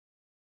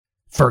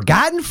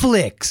Forgotten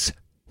Flix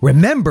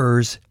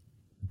remembers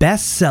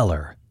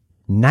bestseller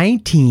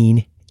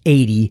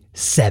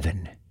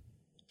 1987.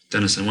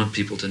 Dennis, I want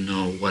people to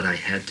know what I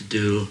had to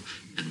do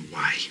and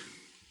why.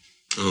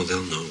 Oh,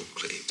 they'll know,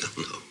 Cleve.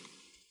 They'll know.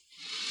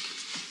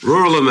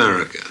 Rural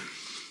America.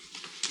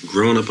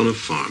 Growing up on a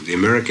farm. The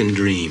American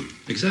dream.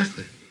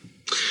 Exactly.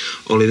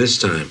 Only this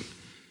time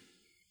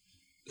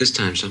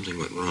something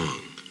went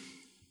wrong.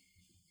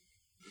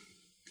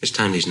 This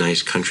time these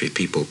nice country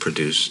people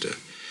produced a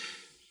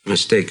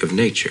mistake of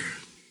nature.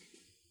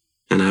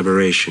 An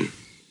aberration.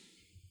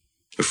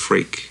 A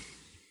freak.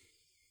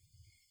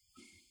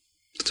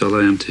 That's all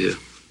I am to you.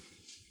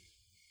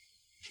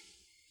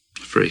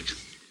 A freak.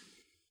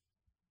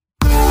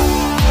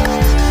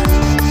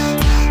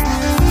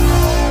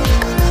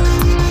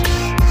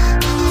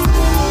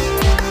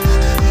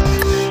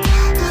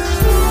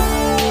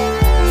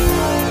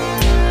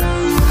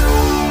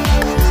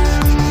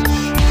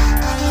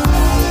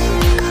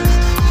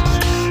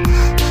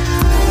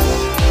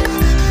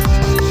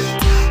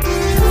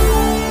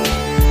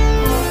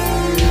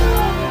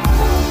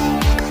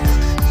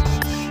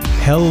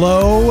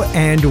 Hello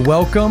and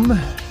welcome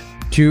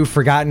to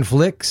Forgotten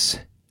Flix.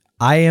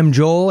 I am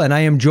Joel and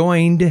I am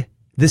joined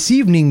this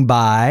evening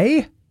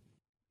by...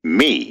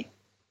 Me.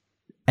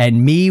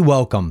 And me,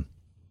 welcome.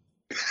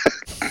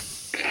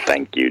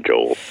 Thank you,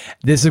 Joel.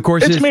 This, of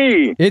course, It's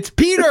me. It's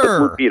Peter.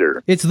 We're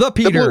Peter. It's the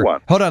Peter. The blue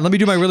one. Hold on, let me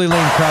do my really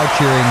lame crowd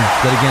cheering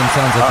that again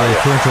sounds like a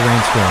torrential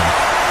rainstorm.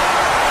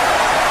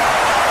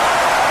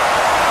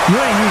 You know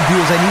what I need to do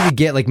is I need to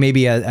get like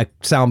maybe a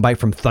sound bite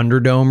from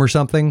Thunderdome or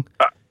something.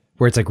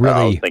 Where it's like really...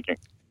 I was thinking.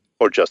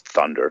 Or just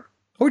thunder.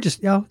 Or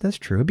just, oh, that's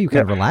true. It'd be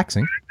kind of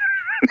relaxing.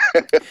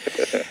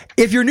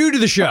 If you're new to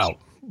the show,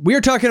 we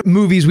are talking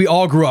movies we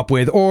all grew up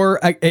with,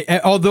 or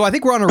although I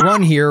think we're on a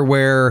run here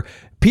where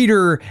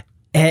Peter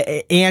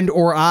and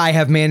or I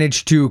have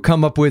managed to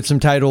come up with some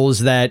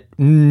titles that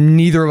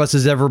neither of us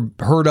has ever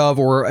heard of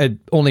or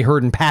only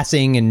heard in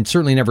passing and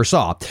certainly never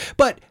saw.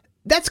 But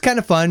that's kind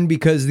of fun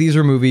because these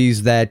are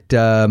movies that...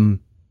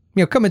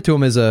 coming to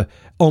him as a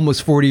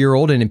almost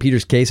 40-year-old, and in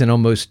Peter's case, an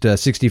almost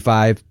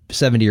 65,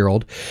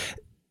 70-year-old.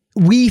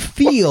 We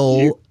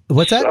feel...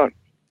 What's that? Son.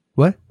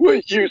 What? Will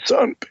you,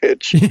 son,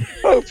 pitch?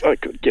 Oh, if I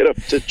could get up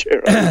to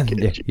chair, I would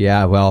catch you.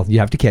 Yeah, well, you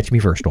have to catch me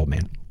first, old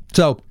man.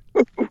 So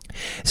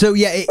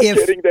yeah, I'm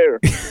getting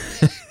there.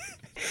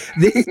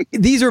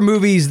 These are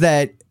movies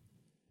that,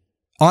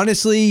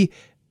 honestly,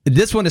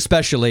 this one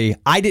especially,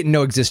 I didn't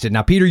know existed.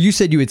 Now, Peter, you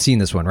said you had seen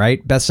this one,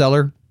 right?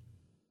 Bestseller?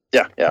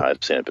 Yeah,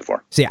 I've seen it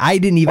before. See, I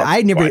don't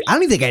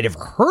even think I'd ever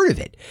heard of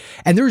it.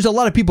 And there's a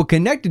lot of people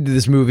connected to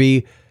this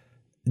movie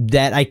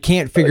that I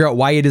can't figure out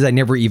why it is I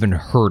never even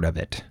heard of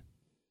it.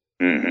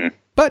 Mm-hmm.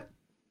 But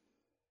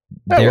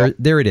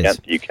there it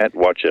is. You can't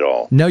watch it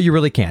all. No, you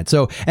really can't.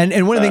 So,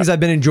 and one of the things I've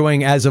been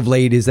enjoying as of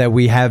late is that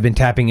we have been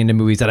tapping into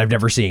movies that I've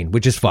never seen,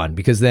 which is fun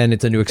because then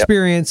it's a new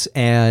experience.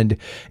 And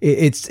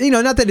it's,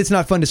 not that it's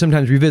not fun to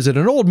sometimes revisit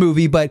an old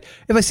movie, but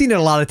if I've seen it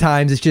a lot of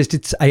times,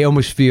 I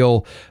almost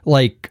feel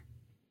like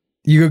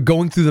you're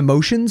going through the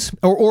motions,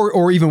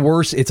 or even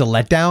worse, it's a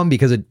letdown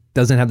because it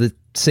doesn't have the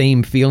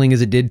same feeling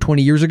as it did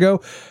 20 years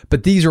ago.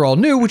 But these are all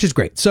new, which is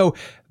great. So,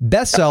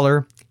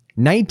 bestseller,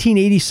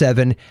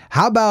 1987.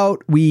 How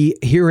about we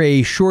hear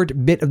a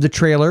short bit of the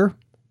trailer,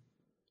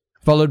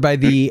 followed by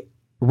the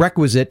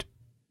requisite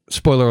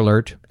spoiler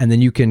alert, and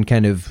then you can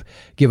kind of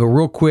give a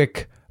real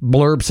quick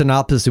blurb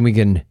synopsis, and we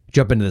can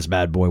jump into this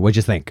bad boy. What'd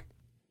you think?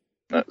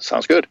 That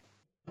sounds good.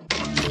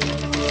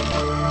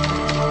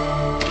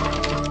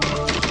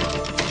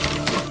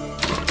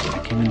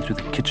 Came in through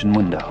the kitchen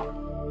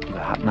window. It was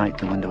a hot night,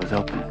 the window was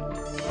open.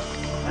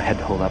 I had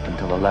to hold up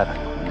until 11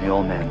 when the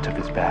old man took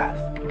his bath.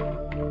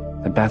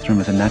 The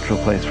bathroom is a natural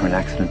place for an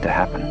accident to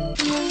happen.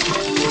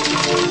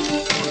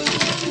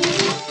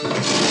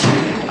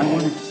 I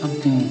wanted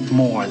something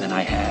more than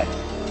I had.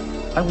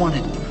 I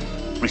wanted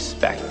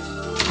respect.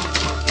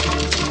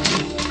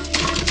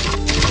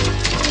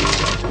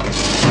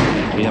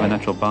 We have a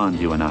natural bond,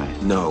 you and I.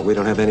 No, we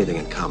don't have anything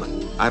in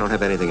common. I don't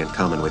have anything in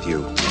common with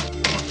you.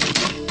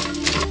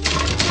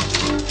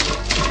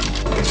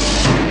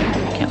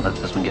 Can't let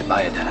this one get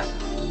by you, Dennis.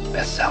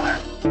 Bestseller.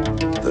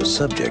 The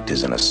subject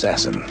is an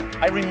assassin.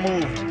 I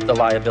removed the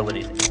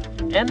liabilities,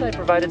 and I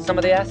provided some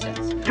of the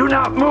assets. Do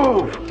not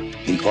move!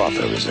 The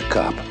author is a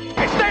cop.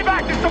 Hey, stay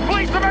back! It's a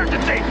police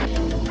emergency!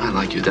 I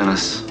like you,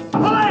 Dennis.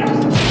 Police!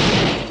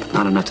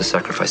 Not enough to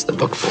sacrifice the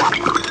book for.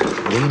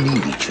 They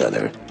need each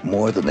other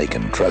more than they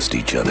can trust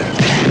each other.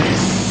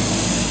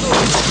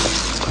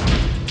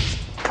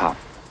 Cop.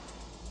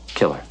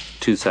 Killer.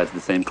 Two sides of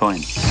the same coin.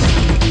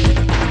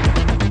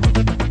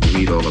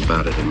 Read all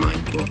about it in my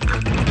book.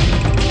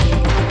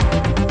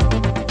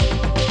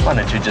 Why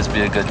don't you just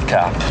be a good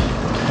cop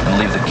and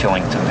leave the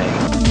killing to me?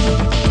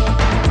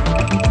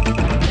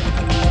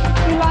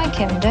 You like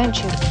him, don't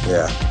you?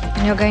 Yeah.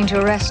 And you're going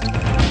to arrest him.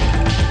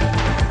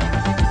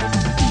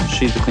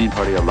 She's the clean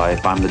part of your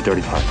life. I'm the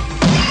dirty part.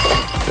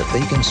 If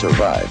they can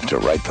survive to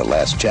write the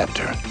last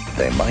chapter,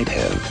 they might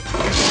have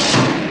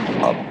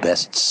a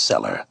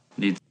bestseller.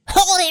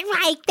 Hold it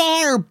right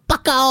there,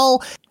 bucko.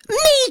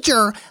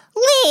 Major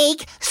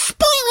League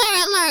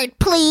spoiler alert,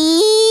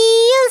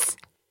 please.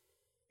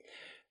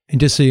 And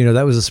just so you know,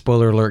 that was a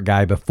spoiler alert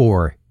guy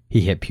before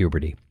he hit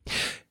puberty.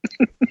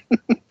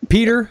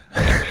 Peter?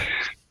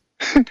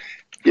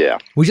 Yeah.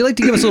 Would you like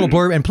to give us a little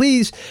blurb? And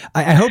please,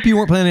 I hope you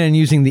weren't planning on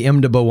using the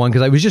IMDb one,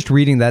 because I was just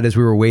reading that as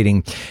we were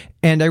waiting.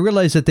 And I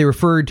realized that they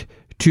referred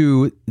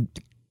to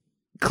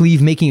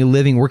Cleve making a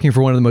living working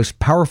for one of the most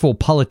powerful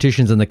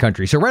politicians in the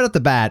country. So right off the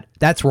bat,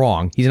 that's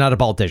wrong. He's not a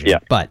politician. Yeah.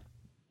 But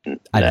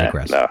I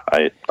digress. No,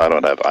 I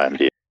don't have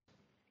IMDb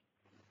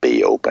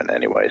open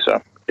anyway,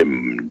 so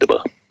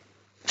IMDb.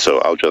 So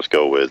I'll just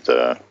go with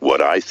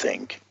what I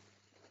think,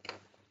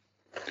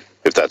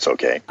 if that's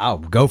okay. Oh,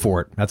 go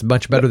for it. That's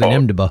much better than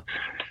IMDb.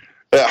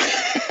 Yeah.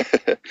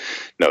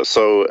 No,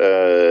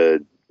 so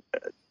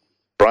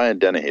Brian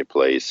Dennehy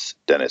plays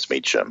Dennis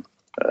Meacham,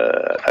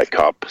 a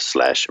cop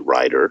 /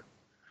 writer.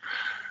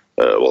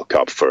 Well,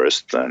 cop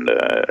first, and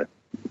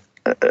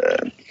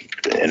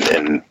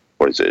in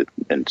what is it?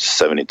 In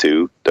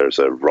 1972, there's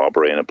a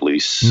robbery in a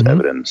police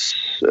evidence.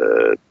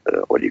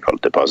 What do you call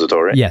it?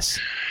 Depository. Yes.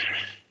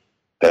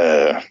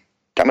 They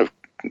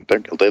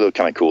look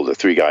kind of cool. The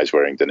three guys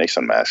wearing the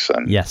Nixon masks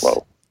and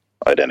well,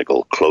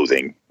 identical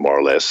clothing, more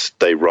or less.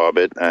 They rob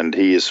it, and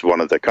he is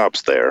one of the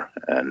cops there.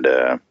 And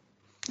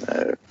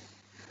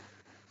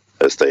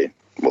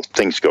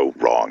things go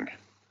wrong,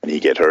 and he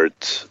get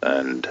hurt,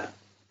 and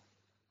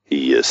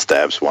he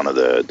stabs one of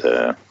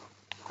the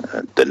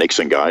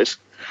Nixon guys,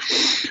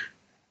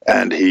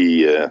 and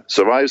he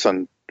survives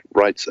and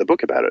writes a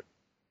book about it.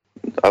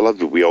 I love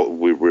that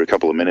we're a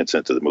couple of minutes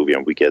into the movie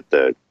and we get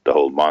the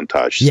whole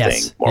montage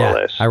thing, more or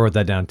less. I wrote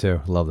that down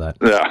too. Love that.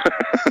 Yeah.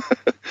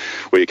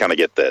 Where you kind of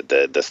get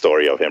the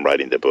story of him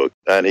writing the book,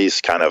 and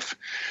he's kind of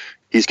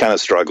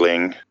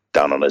struggling,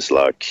 down on his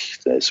luck.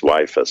 His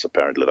wife has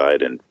apparently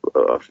died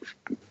of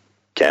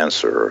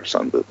cancer or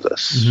something,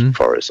 as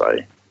far as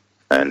I.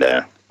 And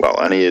the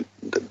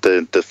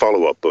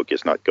follow-up book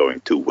is not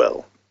going too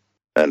well.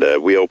 And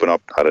we open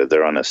up,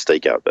 they're on a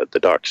stakeout at the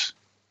docks.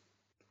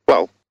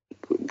 Well,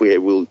 we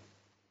will,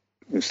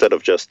 instead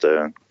of just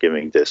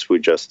giving this, we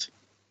just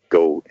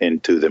go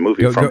into the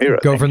movie from here.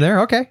 Go from there?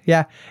 Okay.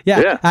 Yeah.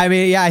 I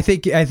mean, I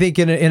think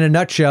in a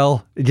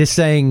nutshell, just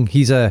saying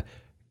he's a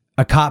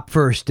cop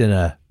first and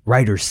a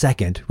writer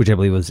second, which I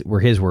believe were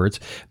his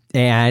words.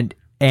 And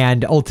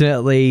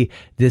ultimately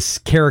this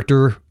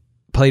character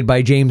played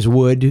by James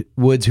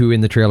Woods, who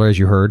in the trailer, as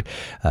you heard,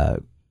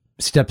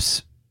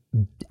 steps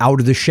out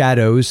of the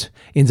shadows,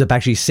 ends up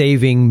actually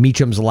saving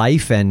Meacham's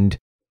life, and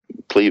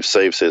Cleve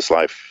saves his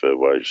life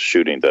while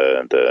shooting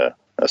the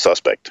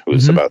suspect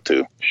who's about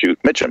to shoot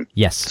Meacham.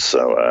 Yes.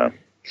 So,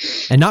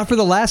 and not for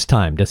the last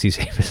time does he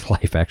save his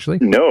life, actually.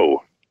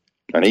 No,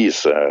 and he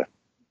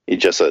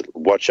just said,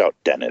 "Watch out,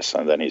 Dennis,"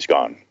 and then he's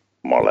gone,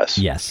 more or less.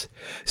 Yes.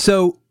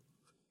 So,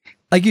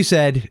 like you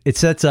said, it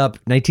sets up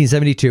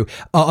 1972.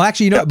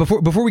 Actually,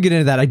 before we get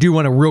into that, I do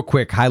want to real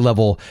quick, high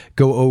level,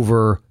 go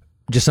over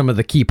just some of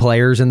the key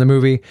players in the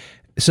movie.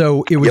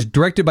 So it was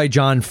directed by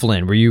John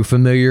Flynn. Were you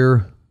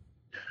familiar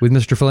with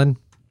Mr. Flynn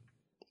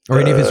or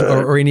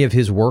any of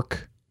his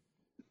work?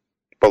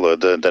 Well,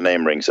 the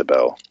name rings a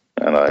bell,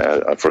 and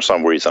I for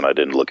some reason I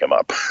didn't look him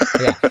up.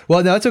 Yeah.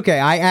 Well, no, it's okay.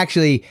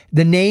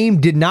 The name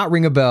did not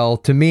ring a bell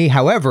to me.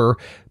 However,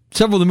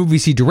 several of the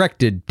movies he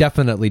directed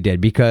definitely did,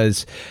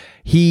 because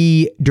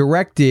he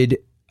directed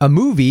a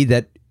movie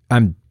that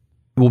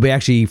will be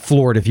actually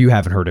floored if you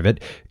haven't heard of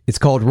it. It's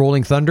called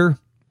Rolling Thunder.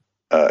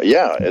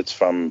 Yeah, it's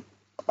from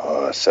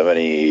late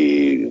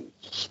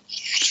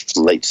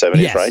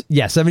 70s, right?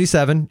 Yeah,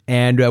 77.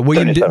 And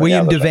William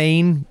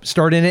Devane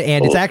starred in it.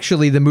 And it's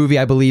actually the movie,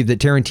 I believe, that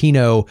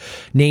Tarantino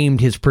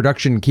named his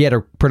production. He had a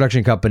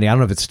production company, I don't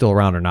know if it's still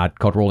around or not,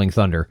 called Rolling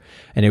Thunder.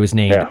 And it was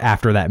named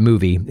after that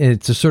movie. And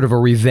it's a sort of a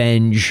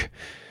revenge,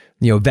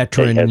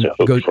 veteran. It has a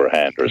hook for a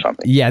hand or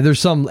something. Yeah, there's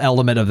some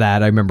element of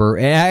that, I remember.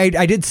 And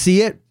I did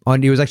see it.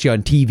 It was actually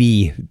on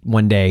TV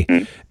one day.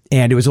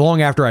 And it was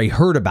long after I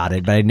heard about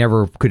it, but I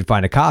never could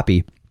find a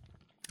copy.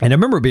 And I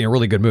remember it being a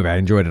really good movie. I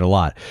enjoyed it a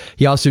lot.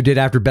 He also did,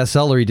 after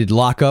bestseller, he did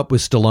Lock Up with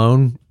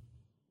Stallone.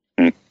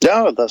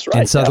 Yeah, that's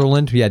right. And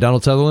Sutherland. Yeah,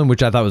 Donald Sutherland,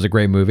 which I thought was a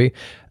great movie.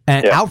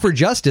 And Out for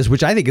Justice,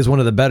 which I think is one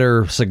of the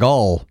better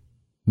Seagal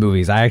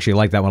movies. I actually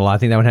like that one a lot. I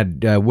think that one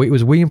had,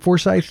 was William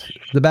Forsythe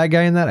the bad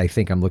guy in that? I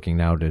think I'm looking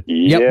now to...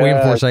 Yep, William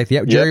Forsythe.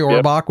 Yep, Jerry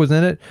Orbach was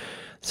in it.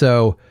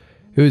 So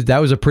that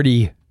was a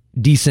pretty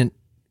decent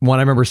one.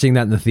 I remember seeing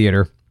that in the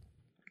theater.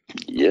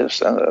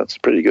 Yes, that's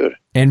pretty good.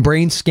 And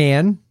Brain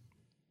Scan,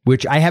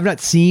 which I have not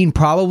seen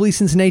probably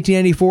since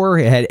 1994.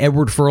 It had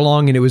Edward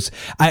Furlong, and it was,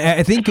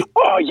 I think...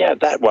 Oh, yeah,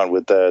 that one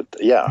with the...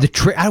 Yeah.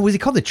 Was he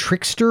called the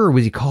Trickster, or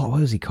was he called...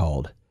 What was he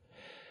called?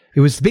 It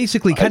was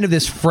basically kind of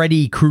this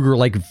Freddy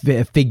Krueger-like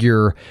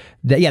figure.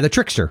 The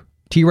Trickster.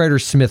 T. Ryder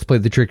Smith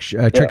played the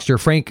Trickster.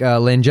 Frank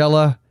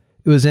Langella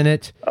was in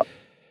it.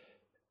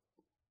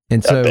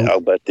 And so... I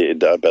bet they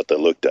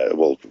looked at...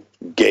 Well,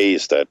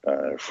 gazed at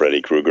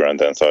Freddy Krueger and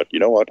then thought, you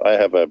know what, I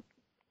have a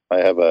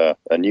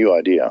new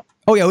idea.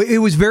 Oh yeah, it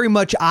was very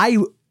much, I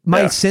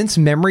my sense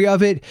memory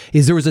of it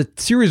is there was a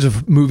series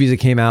of movies that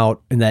came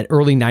out in that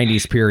early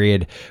 90s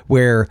period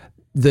where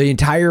the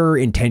entire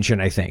intention,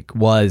 I think,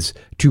 was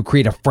to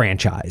create a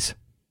franchise,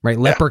 right?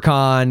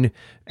 Leprechaun,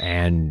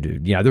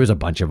 and there was a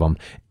bunch of them.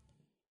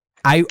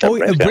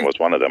 Branscombe was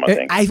one of them, I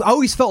think. I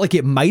always felt like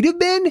it might have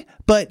been,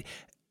 but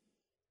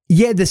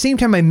at the same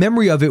time, my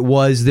memory of it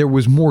was there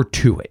was more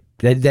to it.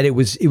 That it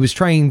was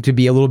trying to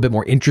be a little bit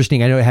more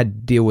interesting. I know it had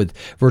to deal with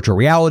virtual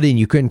reality, and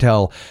you couldn't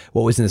tell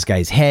what was in this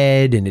guy's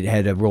head, and it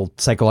had a real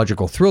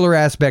psychological thriller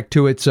aspect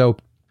to it. So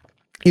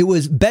it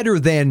was better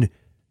than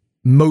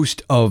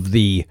most of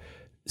the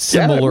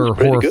similar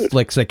horror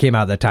flicks that came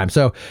out at that time.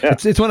 So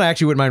it's one I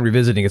actually wouldn't mind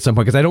revisiting at some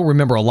point because I don't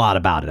remember a lot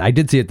about it. I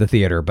did see it at the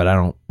theater, but I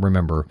don't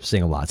remember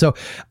seeing a lot. So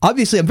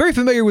obviously I'm very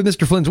familiar with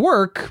Mr. Flynn's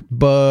work,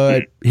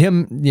 but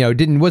him,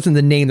 wasn't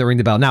the name that rang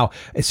the bell. Now,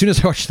 as soon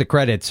as I watched the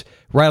credits,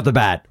 right off the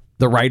bat,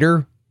 the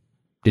writer,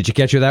 did you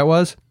catch who that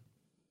was?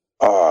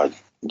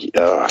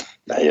 Yeah,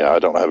 I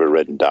don't have it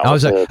written down.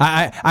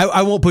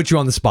 I won't put you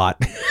on the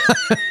spot.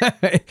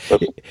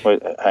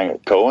 Wait, hang on.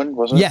 Cohen,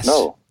 wasn't it? Yes.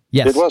 No.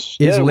 Yes. It was.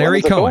 It's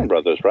Larry Cohen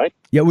brothers, right?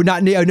 Yeah, we're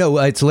not. No,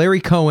 it's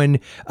Larry Cohen.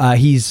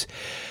 It's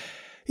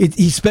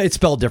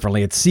spelled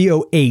differently. It's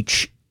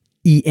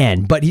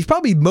Cohen, but he's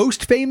probably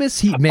most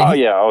famous.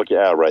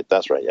 Right.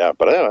 That's right. Yeah,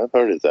 but I've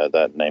heard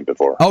that name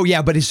before. Oh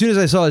yeah, but as soon as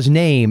I saw his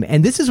name,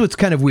 and this is what's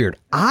kind of weird.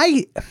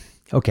 I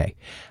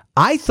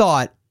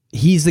thought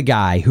he's the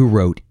guy who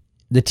wrote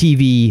the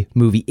TV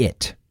movie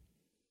It.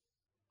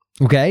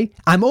 Okay,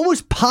 I'm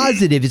almost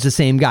positive it's the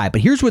same guy,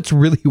 but here's what's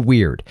really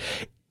weird.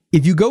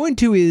 If you go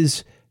into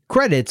his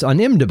credits on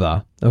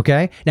IMDb,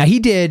 okay, now he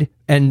did,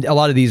 and a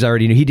lot of these I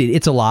already knew, he did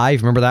It's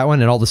Alive, remember that one,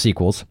 and all the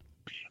sequels.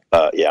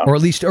 Yeah. Or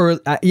at least, no,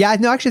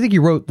 actually I think he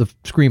wrote the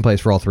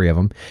screenplays for all three of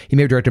them. He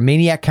may have directed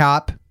Maniac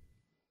Cop.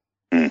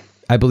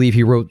 I believe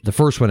he wrote the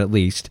first one at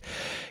least.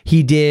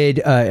 He did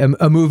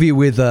a movie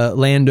with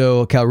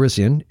Lando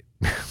Calrissian,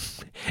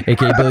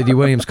 a.k.a. Billy D.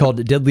 Williams,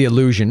 called Deadly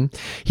Illusion.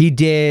 He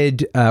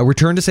did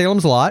Return to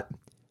Salem's Lot.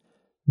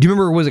 Do you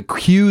remember, was it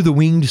Q the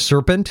Winged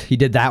Serpent? He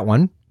did that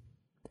one.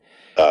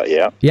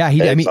 Yeah. Yeah,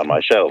 it's on my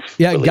shelf,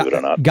 believe it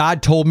or not.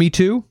 God Told Me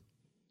To.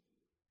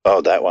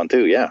 Oh, that one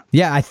too, yeah.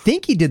 Yeah, I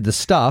think he did The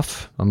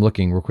Stuff. I'm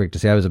looking real quick to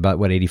see. I was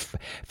about,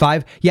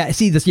 85? Yeah,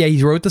 see this. Yeah,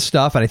 he wrote The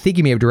Stuff, and I think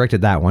he may have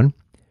directed that one.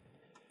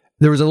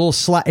 There was a little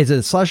is it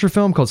a slasher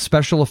film called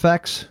Special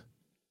Effects?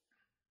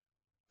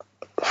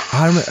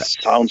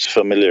 Sounds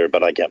familiar,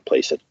 but I can't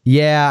place it.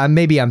 Yeah,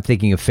 maybe I'm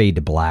thinking of Fade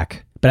to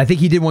Black. But I think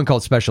he did one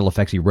called Special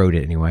Effects. He wrote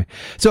it anyway.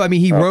 So, I mean,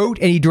 he wrote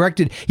and he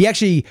directed. He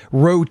actually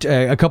wrote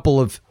a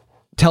couple of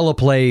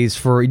teleplays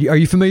for... Are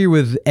you familiar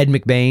with Ed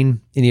McBain?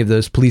 Any of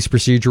those police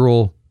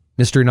procedural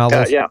mystery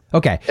novels? Yeah.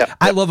 Okay. Yeah.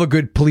 I love a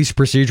good police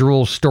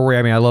procedural story.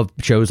 I mean, I love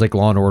shows like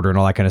Law and Order and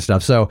all that kind of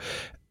stuff. So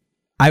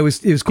it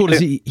was cool to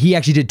see he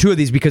actually did two of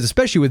these because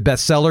especially with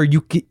Bestseller,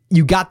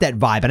 you got that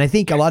vibe. And I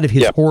think a lot of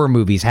his horror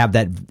movies have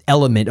that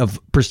element of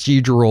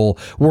procedural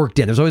worked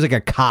in. There's always like a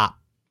cop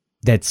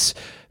that's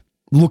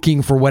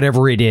looking for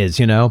whatever it is,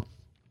 Yeah,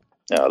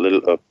 a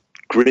little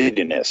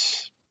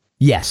grittiness.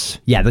 Yes.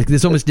 Yeah,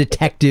 there's almost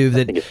detective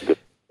that...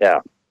 Yeah.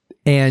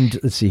 And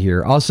let's see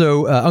here.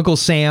 Also, Uncle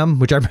Sam,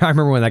 which I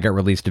remember when that got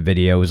released a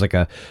video, it was like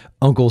a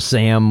Uncle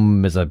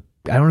Sam is I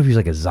don't know if he's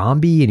like a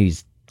zombie and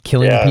he's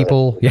killing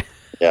people. Yeah.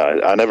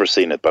 Yeah, I never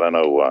seen it, but I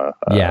know.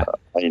 I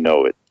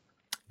know it.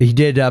 He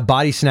did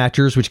Body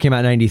Snatchers, which came out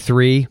in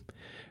 93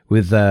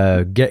 with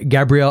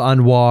Gabrielle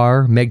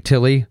Anwar, Meg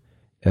Tilly,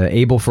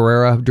 Abel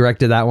Ferreira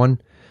directed that one.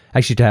 I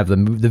actually to have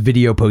the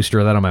video poster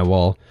of that on my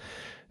wall.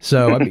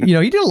 So, he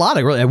did a lot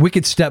of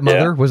Wicked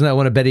Stepmother. Wasn't that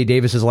one of Betty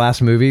Davis's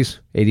last movies?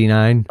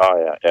 89.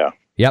 Oh, yeah.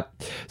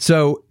 Yep.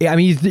 So, I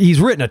mean,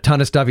 he's written a ton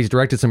of stuff. He's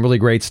directed some really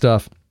great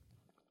stuff.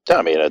 Yeah,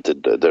 I mean,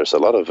 there's a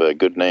lot of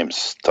good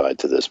names tied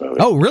to this movie.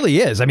 Oh, really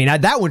is. I mean,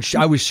 that one,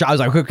 I was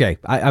like, okay.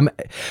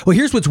 Well,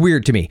 here's what's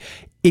weird to me.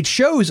 It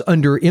shows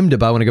under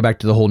IMDb, I want to go back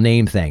to the whole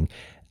name thing.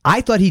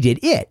 I thought he did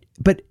it,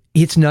 but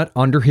it's not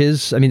under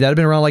his, I mean, that would have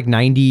been around like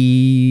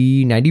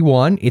 90,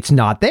 91. It's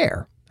not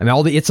there. I mean,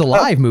 all the It's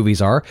Alive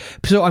movies are.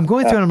 So I'm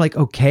going through and I'm like,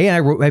 okay.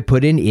 And I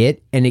put in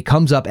it and it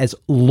comes up as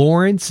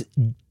Lawrence,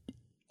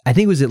 I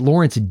think was it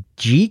Lawrence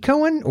G.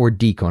 Cohen or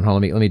D. Cohen?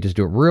 Hold on, let me just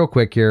do it real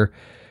quick here.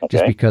 Okay.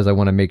 Just because I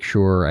want to make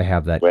sure I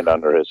have that. Went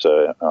under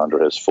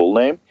his full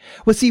name?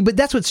 Well, see, but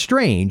that's what's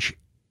strange.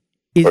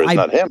 Or it's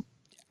not him.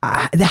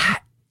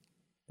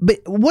 But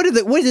what are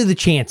the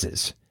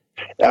chances?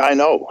 I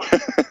know.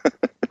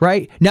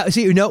 Right? Now,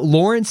 see,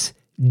 Lawrence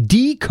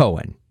D.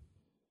 Cohen.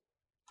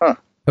 Huh.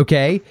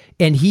 Okay.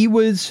 And he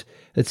was,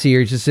 let's see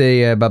here, just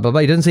say, blah, blah,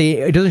 blah. It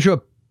doesn't show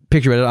a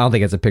picture, but I don't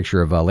think it's a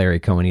picture of Larry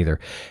Cohen either.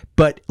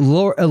 But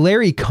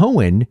Larry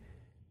Cohen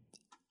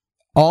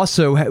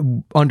also,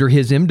 under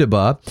his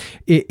IMDb,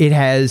 it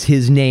has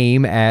his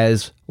name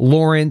as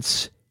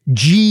Lawrence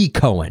G.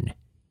 Cohen.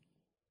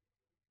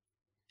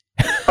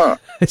 Huh.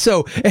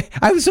 So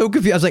I was so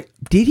confused. I was like,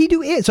 did he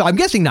do it? So I'm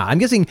guessing not. I'm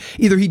guessing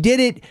either he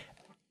did it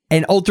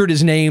and altered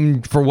his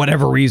name for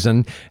whatever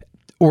reason,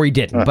 or he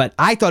didn't. But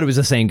I thought it was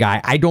the same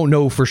guy. I don't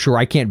know for sure.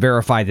 I can't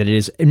verify that it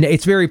is. And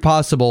it's very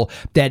possible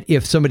that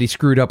if somebody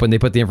screwed up when they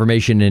put the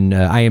information in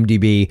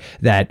IMDb,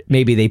 that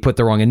maybe they put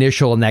the wrong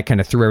initial and that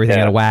kind of threw everything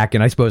out of whack.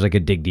 And I suppose I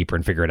could dig deeper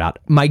and figure it out.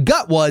 My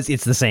gut was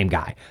it's the same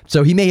guy.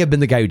 So he may have been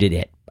the guy who did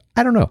it.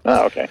 I don't know.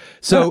 Oh, okay.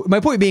 So my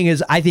point being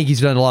is I think he's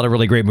done a lot of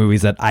really great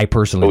movies that I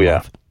personally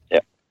love.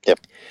 Yep.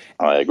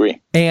 I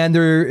agree. And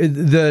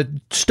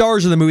the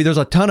stars of the movie, there's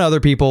a ton of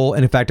other people.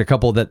 And in fact, a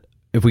couple that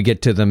if we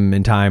get to them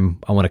in time,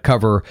 I want to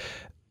cover.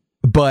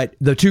 But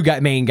the two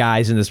main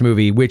guys in this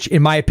movie, which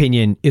in my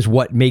opinion is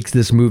what makes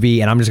this movie,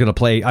 and I'm just gonna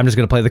play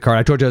the card.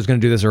 I told you I was gonna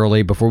do this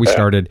early before we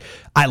started.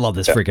 I love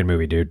this freaking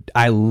movie, dude.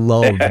 I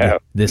love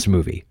this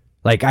movie.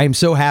 Like, I'm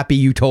so happy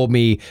you told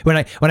me when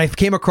I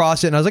came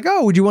across it, and I was like,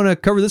 oh, would you want to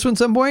cover this one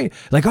some point?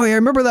 Like, oh yeah, I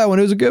remember that one.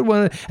 It was a good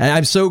one. And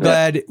I'm so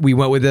glad we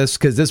went with this,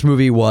 because this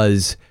movie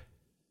was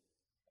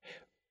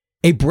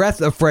a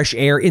breath of fresh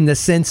air in the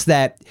sense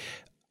that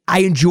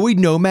I enjoyed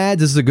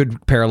Nomads. This is a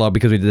good parallel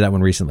because we did that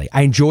one recently.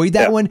 I enjoyed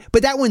that one,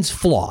 but that one's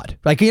flawed.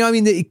 Like, you know, I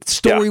mean,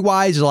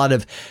 story-wise, there's a lot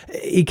of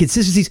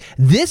inconsistencies.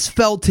 This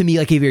felt to me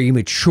like a very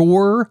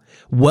mature,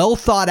 well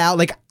thought out.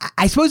 Like,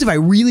 I suppose if I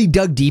really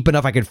dug deep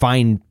enough, I could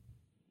find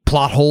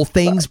plot hole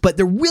things, but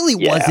there really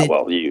wasn't.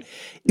 Well,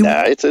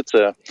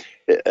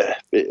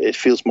 it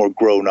feels more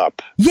grown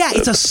up. Yeah,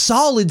 it's a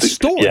solid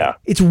story. Yeah,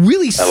 it's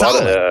really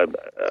solid.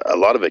 A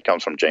lot of it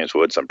comes from James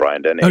Woods and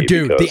Brian Dennehy. Oh,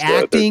 dude, the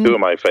acting. They're two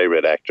of my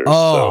favorite actors.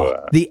 Oh,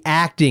 the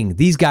acting.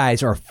 These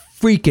guys are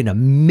freaking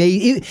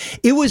amazing.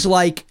 It was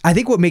like, I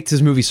think what makes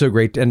this movie so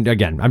great, and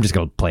again, I'm just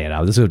going to play it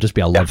out. This will just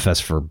be a love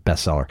fest for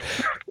bestseller.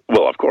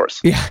 Well, of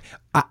course. Yeah.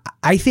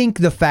 I think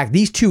the fact,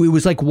 these two, it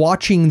was like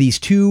watching these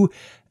two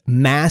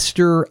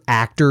master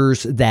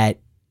actors that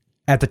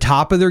at the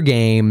top of their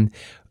game,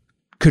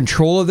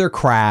 control of their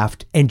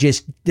craft, and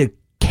just the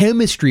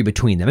chemistry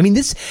between them. I mean,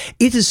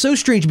 it is so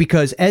strange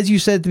because, as you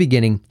said at the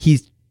beginning,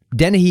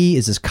 Dennehy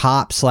is this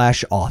cop /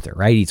 author,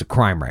 right? He's a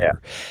crime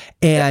writer.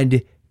 Yeah.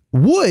 And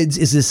Woods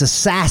is this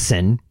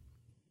assassin.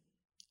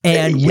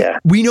 And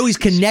we know he's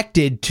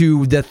connected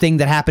to the thing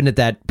that happened at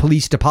that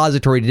police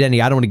depository to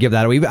Denny. I don't want to give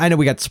that away. I know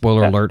we got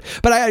spoiler alert,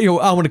 but I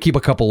want to keep a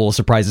couple little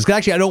surprises. Because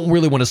actually, I don't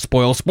really want to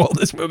spoil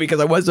this movie,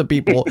 because I want some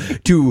people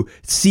to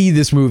see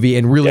this movie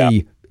and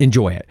really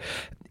enjoy it.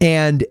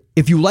 And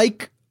if you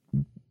like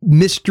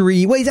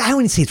mystery, I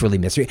wouldn't say it's really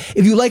mystery.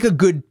 If you like a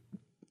good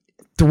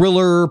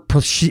thriller,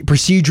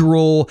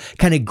 procedural,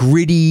 kind of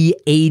gritty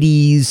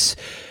 80s,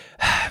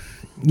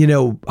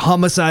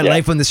 homicide,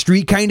 life on the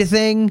street kind of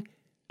thing,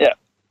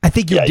 I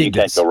think you'll dig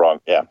this. You can't go wrong.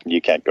 Yeah, you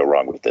can't go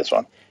wrong with this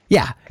one.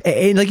 Yeah,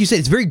 and like you said,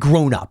 it's very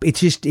grown up. It's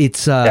just it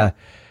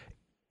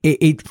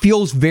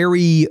feels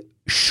very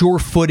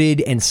sure-footed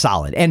and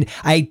solid. And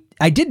I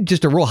did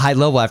just a real high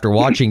level after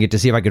watching it to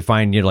see if I could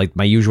find, like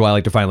my usual, I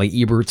like to find like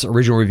Ebert's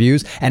original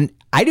reviews, and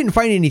I didn't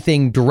find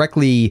anything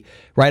directly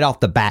right off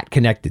the bat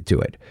connected to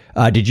it.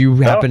 Did you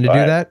happen to do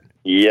that?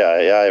 Yeah,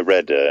 I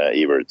read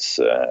Ebert's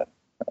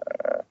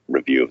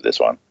review of this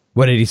one.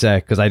 What did he say?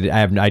 Because I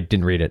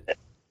didn't read it.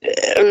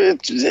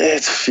 Let's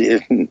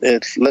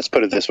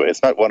put it this way: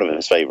 it's not one of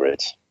his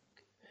favorites.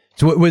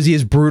 So was he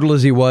as brutal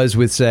as he was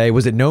with, say,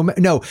 was it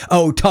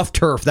Tough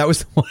Turf? That was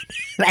the one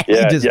that he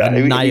just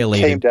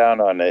annihilated.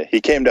 He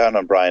came down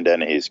on Brian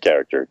Dennehy's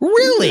character.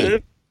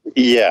 Really?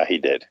 Yeah, he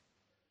did.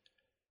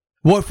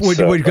 What?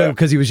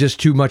 Because he was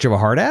just too much of a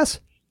hard ass?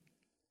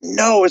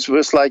 No, it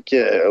was like,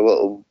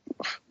 well,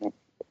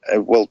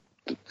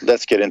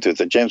 let's get into it.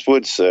 The James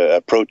Woods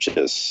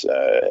approaches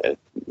the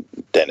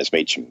Dennis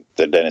Meacham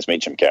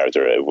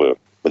character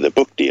with a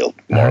book deal,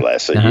 more or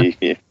less. So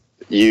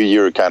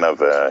you're kind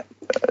of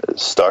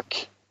stuck,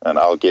 and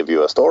I'll give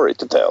you a story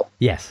to tell.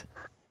 Yes.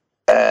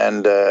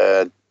 And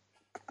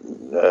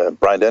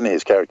Brian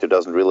Dennehy's character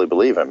doesn't really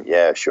believe him.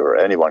 Yeah, sure,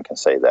 anyone can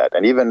say that.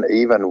 And even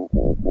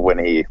when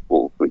we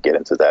get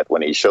into that,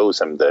 when he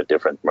shows him the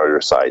different murder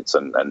sites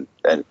and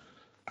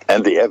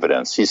the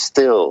evidence, he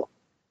still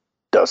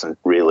doesn't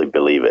really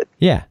believe it.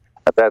 Yeah.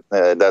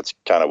 That's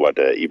kind of what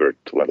Ebert,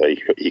 when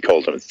he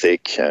called him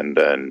thick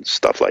and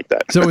stuff like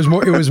that. So it was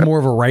more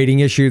of a writing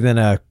issue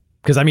than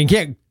because I mean,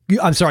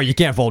 I'm sorry, you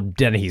can't fault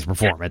Dennehy's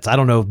performance. I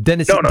don't know.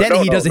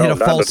 Dennehy doesn't hit a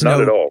false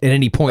note at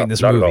any point in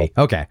this movie.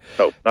 Okay.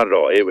 No, not at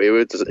all.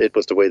 It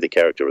was the way the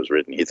character was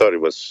written. He thought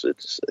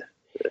it's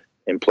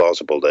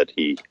implausible that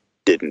he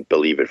didn't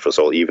believe it for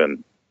so,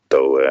 even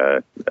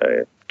though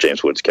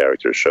James Woods'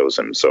 character shows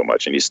him so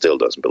much, and he still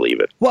doesn't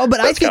believe it. Well, but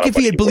I think if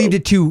he had believed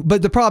it too,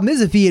 but the problem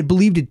is if he had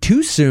believed it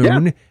too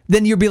soon,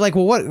 then you'd be like,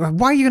 well, what?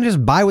 Why are you going to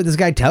just buy what this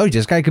guy tells you?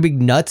 This guy could be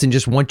nuts and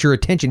just want your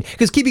attention.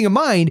 Because keeping in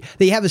mind,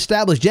 they have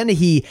established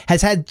Dennehy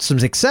has had some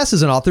success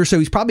as an author, so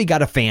he's probably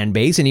got a fan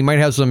base, and he might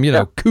have some,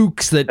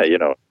 kooks that...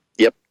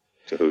 Yep.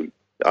 So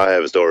I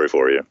have a story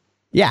for you.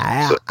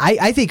 Yeah, so,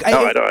 I think...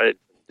 I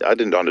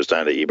didn't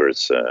understand the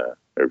Ebert's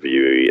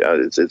review.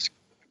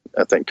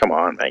 I think, come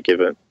on, man,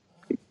 give it...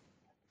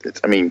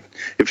 I mean,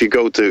 if you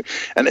go to...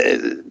 And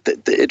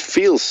it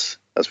feels,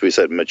 as we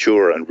said,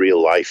 mature and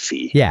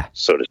real-life-y,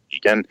 so to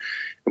speak. And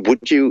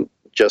would you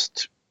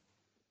just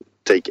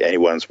take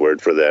anyone's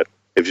word for that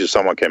If just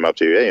someone came up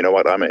to you, hey, you know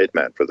what? I'm a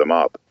hitman for the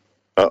mob.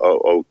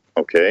 Oh,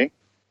 okay.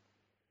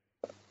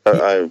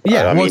 I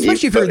well, mean,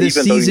 especially for this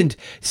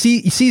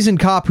seasoned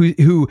cop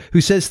who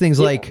says things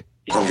like,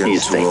 I'm getting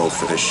too old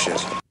for this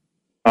shit.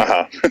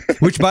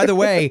 which, by the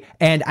way,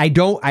 and I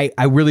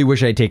really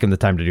wish I had taken the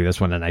time to do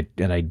this one, and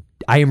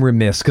I am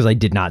remiss because I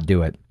did not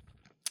do it.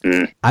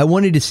 I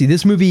wanted to see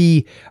this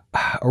movie.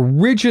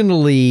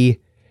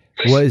 Originally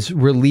was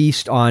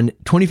released on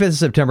 25th of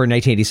September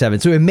 1987,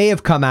 so it may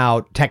have come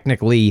out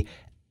technically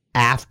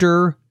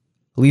after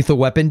Lethal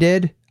Weapon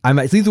did.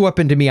 Lethal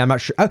Weapon to me, I'm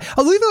not sure.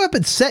 Lethal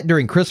Weapon's set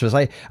during Christmas.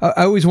 I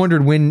always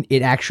wondered when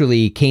it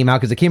actually came out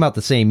because it came out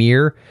the same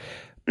year.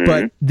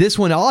 But this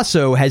one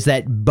also has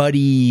that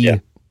buddy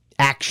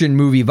action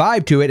movie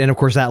vibe to it, and of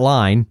course that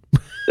line.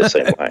 The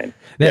same line.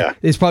 That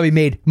is probably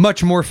made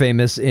much more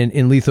famous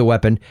in Lethal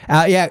Weapon.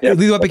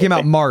 Lethal Weapon came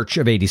out March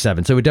of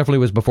 '87, so it definitely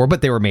was before,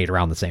 but they were made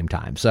around the same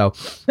time. So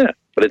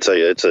but it's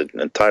an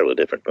entirely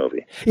different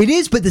movie. It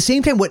is, but at the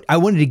same time, what I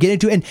wanted to get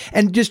into,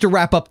 and just to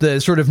wrap up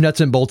the sort of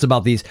nuts and bolts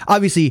about these,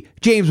 obviously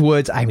James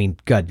Woods. I mean,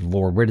 good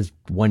Lord, where does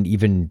one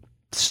even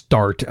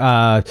start?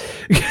 Once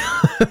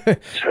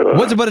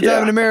Upon a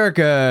Time in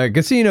America,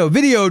 Casino,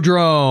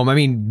 Videodrome. I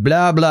mean,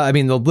 blah blah. I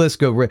mean, the list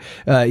goes.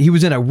 He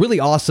was in a really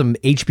awesome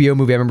HBO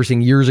movie I remember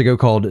seeing years ago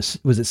called,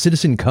 was it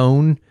Citizen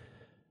Cone?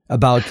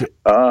 About the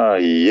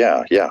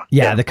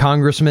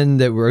congressman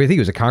that I think he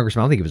was a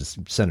congressman. I don't think he was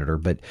a senator,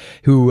 but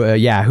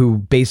who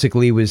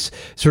basically was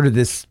sort of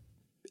this,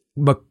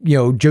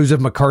 Joseph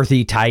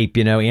McCarthy type,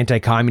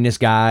 anti-communist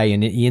guy,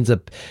 and he ends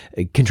up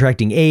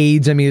contracting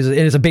AIDS. I mean,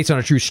 it's based on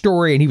a true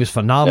story, and he was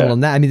phenomenal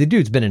in that. I mean, the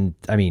dude's been in,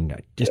 a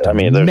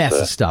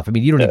mess of stuff. I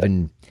mean, you don't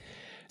even,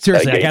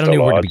 seriously, I don't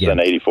know where to begin. In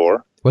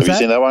 84. What's Have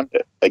that? You seen that one?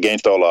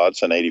 Against All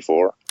Odds in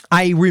 84.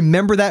 I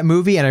remember that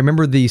movie, and I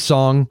remember the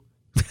song.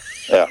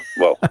 Yeah,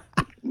 well,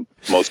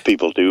 most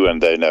people do,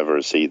 and they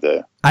never see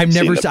the. I've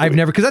never,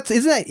 because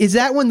is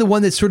that one the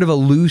one that's sort of a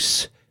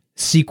loose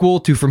sequel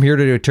to From Here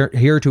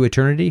to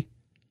Eternity?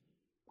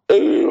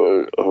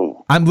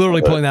 I'm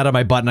literally pulling that out of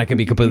my butt, and I can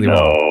be completely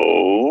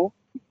wrong.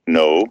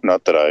 No,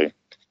 not that I.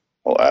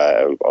 Well,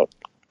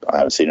 I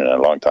haven't seen it in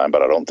a long time,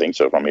 but I don't think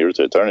so. From Here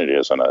to Eternity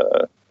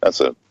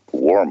that's a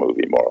war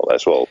movie, more or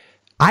less. Well,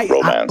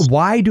 romance.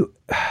 Why do?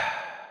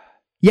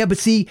 Yeah, but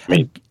see,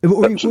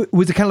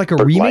 was it kind of like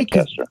a remake?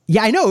 Lancaster.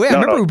 Yeah, I know. Yeah,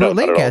 I remember Burt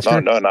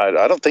Lancaster. No,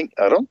 I don't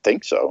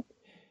think so.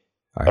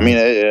 Right.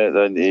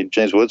 I mean,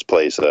 James Woods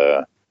plays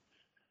a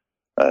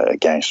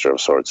gangster of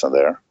sorts in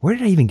there. Where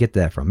did I even get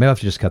that from? Maybe I'll have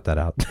to just cut that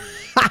out.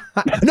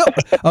 No.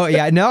 Oh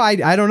yeah, no,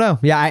 I don't know.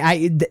 Yeah,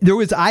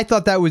 I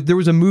thought there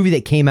was a movie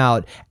that came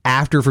out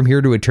after From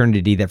Here to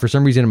Eternity that for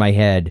some reason in my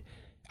head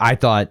I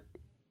thought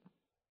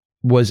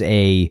was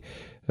a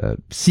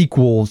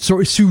sequel,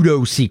 sort of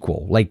pseudo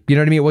sequel, like, you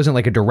know what I mean? It wasn't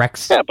like a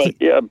direct.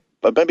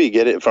 But maybe you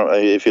get it from,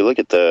 if you look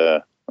at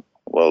the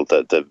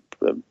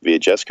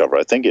VHS cover.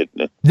 I think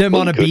them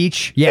on a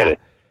beach. Yeah,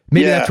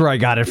 maybe that's where I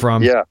got it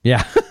from. Yeah,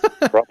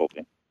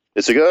 probably.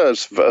 It's a good,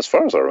 as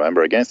far as I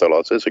remember, Against All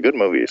Odds. It's a good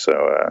movie, so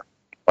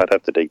might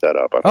have to dig that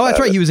up. That's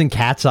right. He was in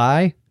Cat's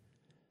Eye.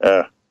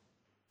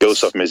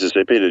 Ghosts of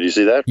Mississippi. Did you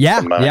see that? Yeah,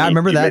 I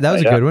remember that. That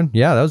was a good one.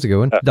 Yeah, that was a good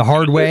one. The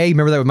Hard Way.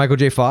 Remember that with Michael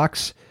J.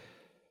 Fox?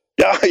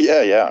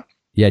 Yeah.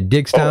 Yeah,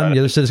 Digstown. The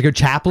other said it's good.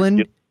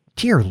 Chaplin.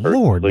 Dear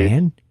Lord,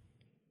 man.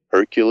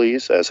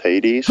 Hercules as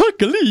Hades.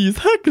 Hercules.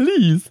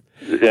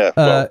 Yeah,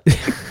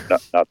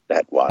 not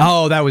that one.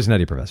 Oh, that was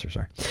Nutty Professor.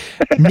 Sorry.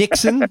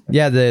 Nixon.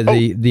 Yeah,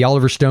 the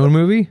Oliver Stone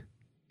movie.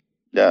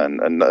 Yeah,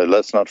 and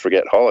let's not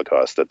forget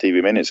Holocaust, the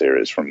TV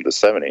miniseries from the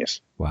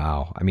 70s.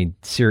 Wow. I mean,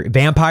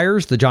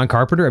 Vampires, the John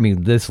Carpenter. I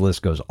mean, this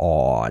list goes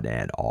on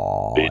and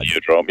on.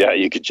 Videodrome. Yeah,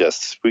 we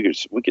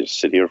could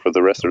sit here for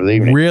the rest of the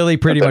evening. Really,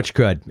 pretty much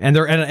could. And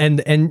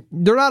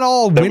they're not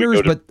all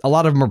winners, but a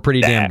lot of them are pretty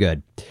damn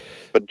good.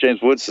 But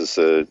James Woods is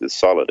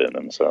solid in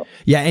them. So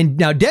yeah, and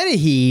now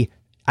Dennehy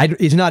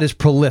is not as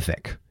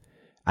prolific.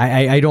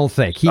 I don't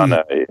think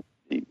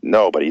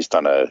No, but he's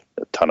done a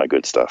ton of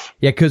good stuff.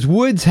 Yeah, because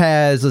Woods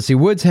has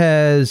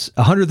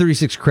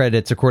 136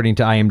 credits according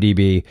to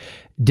IMDb.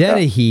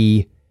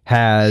 Dennehy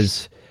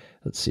has,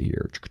 let's see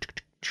here.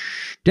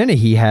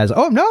 Dennehy has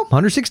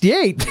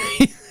 168.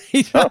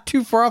 He's not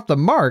too far off the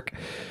mark.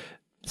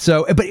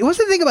 So, but what's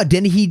the thing about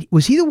Dennehy?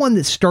 Was he the one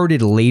that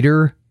started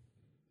later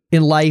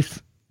in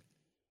life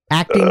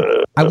acting?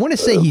 I want to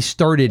say he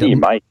started. He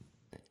might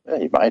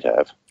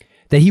have.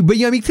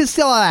 Because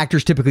still a lot of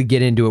actors typically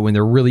get into it when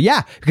they're really,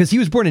 because he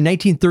was born in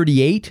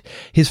 1938.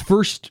 His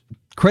first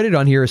credit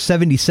on here is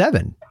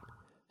 77.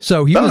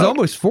 So he was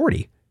almost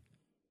 40.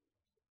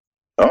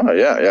 Oh,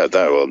 yeah.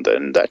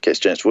 In that case,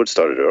 James Woods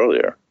started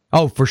earlier.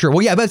 Oh, for sure.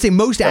 Well, yeah, but I'd say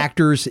most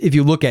actors, if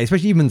you look at it,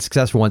 especially even the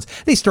successful ones,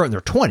 they start in their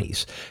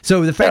 20s.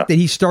 So the fact that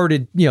he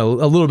started, a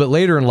little bit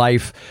later in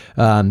life,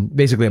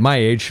 basically at my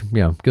age,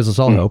 gives us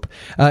all hope.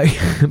 But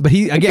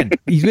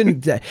he's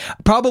been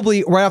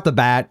probably right off the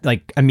bat,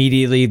 like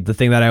immediately, the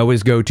thing that I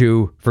always go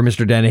to for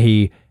Mr.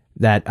 Dennehy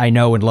that I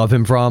know and love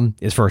him from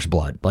is First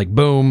Blood. Like,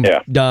 boom,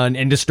 done,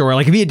 end of story.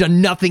 Like if he had done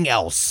nothing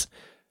else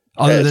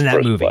other than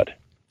that movie. Blood.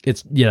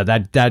 it's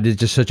that is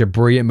just such a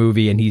brilliant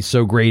movie, and he's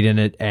so great in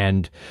it,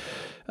 and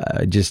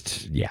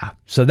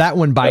so that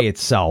one by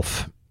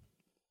itself.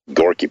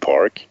 Gorky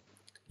Park.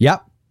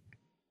 Yep.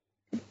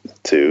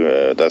 That's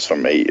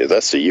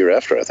the year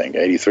after, I think,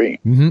 83.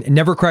 Mm-hmm.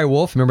 Never Cry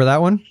Wolf, remember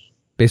that one,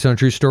 based on a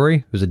true story?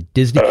 It was a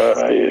Disney.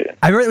 I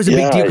remember it was a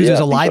big deal because it was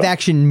a live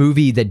action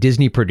movie that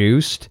Disney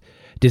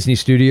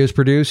Studios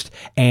produced,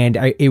 and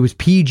it was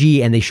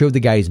PG, and they showed the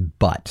guy's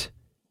butt.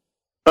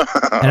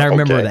 And I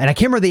remember that. And I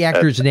can't remember the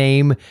actor's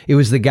name. It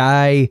was the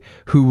guy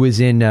who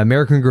was in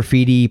American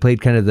Graffiti. He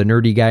played kind of the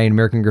nerdy guy in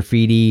American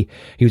Graffiti.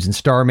 He was in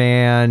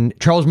Starman.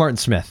 Charles Martin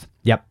Smith.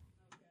 Yep.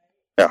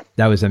 Yeah.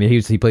 That was him.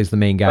 He plays the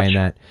main guy in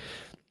that.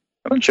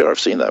 I'm not sure I've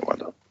seen that one,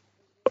 though.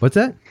 What's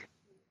that?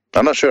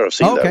 I'm not sure I've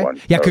seen that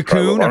one. Yeah,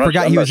 Cocoon. I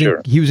forgot he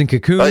was in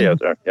Cocoon.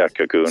 Oh, yeah,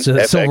 Cocoon. So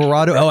FX.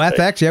 Silverado. Oh,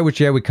 FX. Yeah, which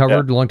we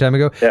covered a long time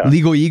ago. Yeah.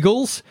 Legal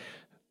Eagles.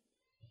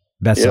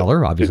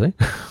 Bestseller, obviously.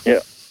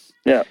 Yeah.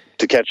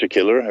 To Catch a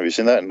Killer. Have you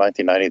seen that in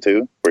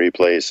 1992? Where he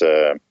plays...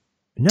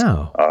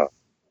 No.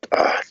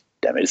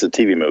 Damn it. It's a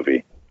TV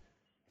movie.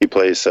 He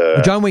plays...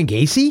 John Wayne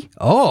Gacy?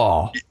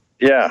 Oh.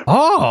 Yeah.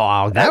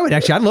 Oh, that would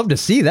actually... I'd love to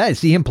see that.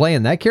 See him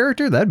playing that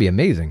character? That'd be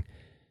amazing.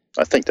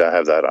 I think I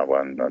have that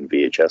on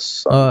VHS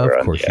somewhere.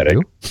 Of course you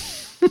do.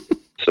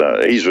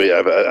 So he's really...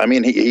 I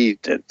mean, he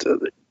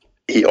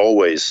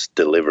always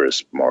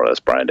delivers more or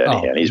less, Brian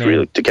Denny, and he's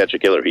really To Catch a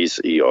Killer.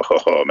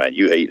 Oh man,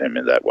 you hate him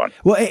in that one.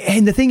 Well,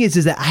 and the thing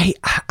is that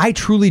I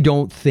truly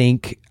don't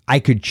think I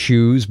could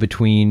choose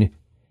between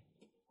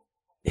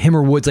him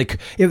or Woods. Like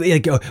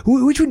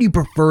which would you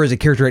prefer as a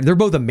character? They're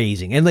both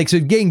amazing, and so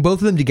getting both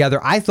of them together,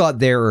 I thought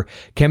their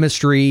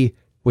chemistry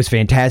was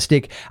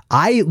fantastic.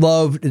 I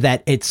loved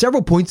that at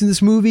several points in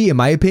this movie, in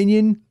my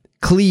opinion,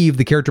 Cleve,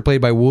 the character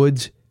played by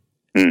Woods,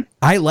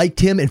 I liked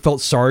him and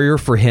felt sorrier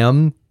for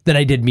him than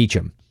I did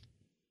Meacham.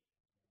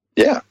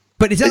 Yeah.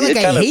 But it's not like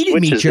I hated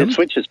Meacham. It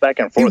switches back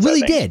and forth. It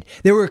really did.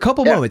 There were a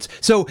couple moments.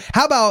 So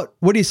how about,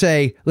 what do you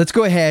say? Let's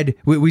go ahead.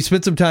 We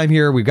spent some time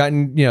here. We've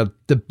gotten,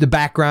 the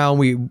background.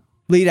 We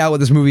laid out what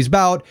this movie's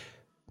about,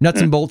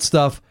 nuts and bolts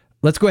stuff.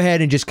 Let's go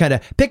ahead and just kind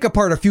of pick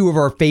apart a few of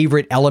our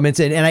favorite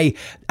elements. And I'm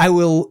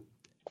going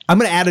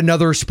to add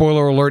another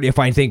spoiler alert if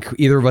I think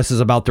either of us is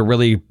about to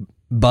really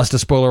bust a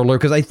spoiler alert.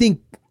 Because I think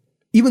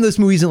even though this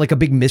movie isn't like a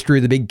big mystery,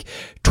 the big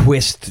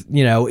twist,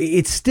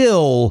 it's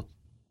still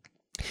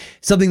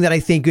something that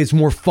I think is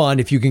more fun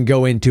if you can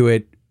go into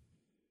it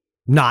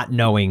not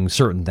knowing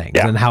certain things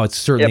and how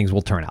certain things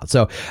will turn out.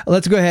 So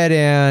let's go ahead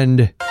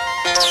and...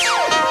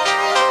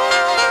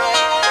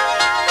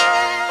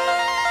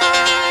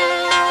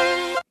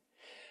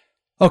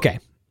 Okay.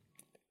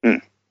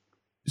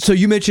 So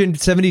you mentioned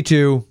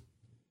 72,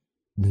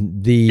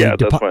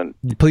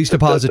 the police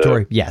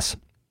depository. Yes.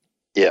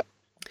 Yeah.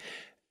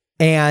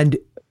 And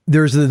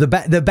there's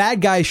the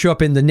bad guys show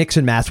up in the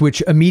Nixon mask,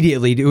 which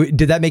immediately,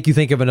 did that make you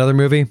think of another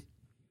movie?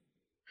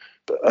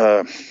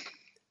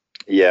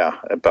 Yeah,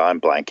 but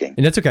I'm blanking.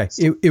 And that's okay.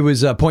 It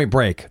was Point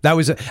Break. That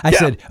was,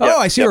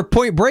 I see her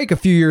Point Break. A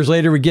few years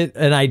later, we get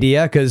an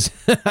idea because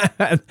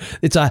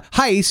it's a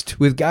heist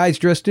with guys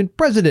dressed in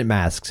president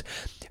masks.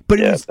 But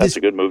that's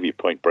a good movie,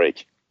 Point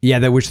Break.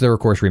 Yeah, which they're, of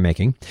course,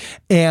 remaking.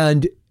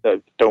 And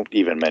don't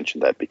even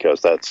mention that because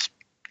that's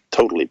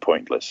totally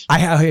pointless.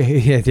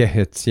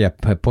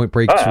 Point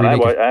Break.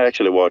 I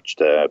actually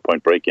watched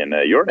Point Break in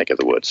your neck of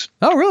the woods.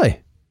 Oh,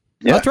 really?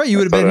 Yeah, that's right. You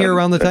would have been here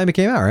around the time it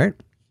came out, right?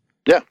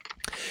 Yeah.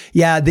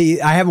 Yeah,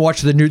 I haven't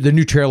watched the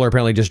new trailer.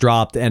 Apparently, just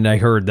dropped, and I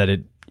heard that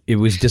it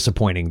was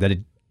disappointing. That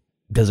it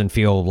doesn't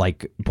feel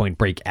like Point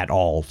Break at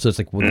all. So it's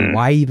like, well, then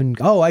why even?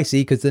 Oh, I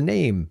see, because the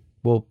name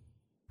will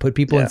put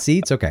people in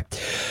seats. Okay.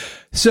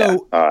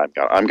 So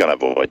I'm gonna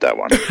avoid that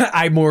one.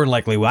 I more than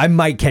likely will. I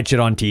might catch it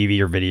on TV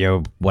or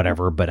video,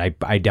 whatever, but I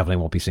definitely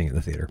won't be seeing it in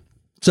the theater.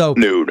 So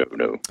no.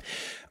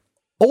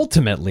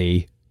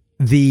 Ultimately,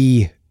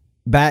 the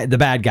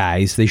bad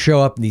guys, they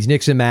show up in these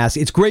Nixon masks.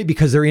 It's great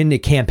because they're in the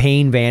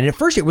campaign van. And at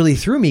first it really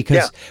threw me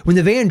because when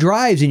the van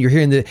drives and you're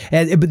hearing they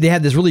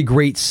had this really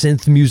great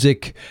synth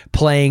music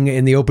playing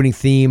in the opening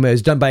theme. It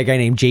was done by a guy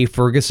named Jay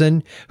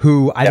Ferguson,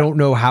 who I don't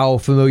know how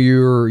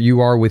familiar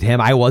you are with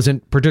him. I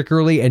wasn't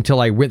particularly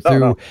until I went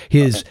through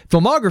his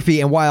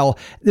filmography. And while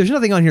there's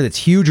nothing on here that's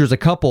huge, there's a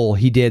couple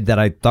he did that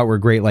I thought were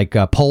great, like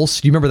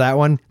Pulse. Do you remember that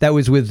one? That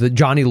was with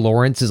Johnny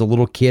Lawrence as a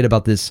little kid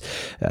about this,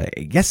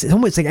 I guess it's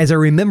almost like, as I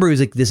remember, it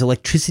was like this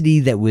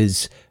electricity that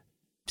was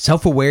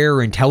self-aware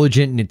or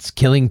intelligent and it's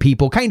killing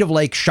people, kind of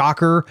like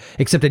Shocker,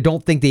 except I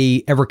don't think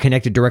they ever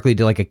connected directly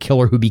to like a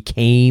killer who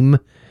became.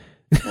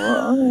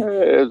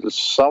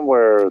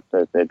 Somewhere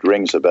it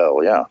rings a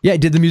bell. Yeah,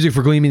 did the music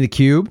for Gleaming the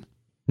Cube,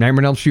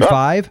 Nightmare on Elm Street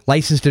 5,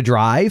 License to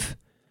Drive.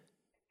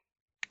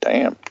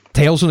 Damn.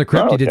 Tales from the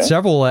Crypt. He did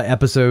several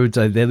episodes.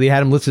 They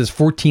had him listed as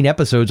 14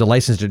 episodes of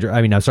License to Drive.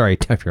 I mean, I'm sorry,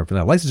 I forgot for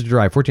that. License to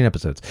Drive, 14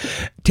 episodes.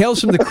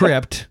 Tales from the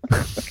Crypt,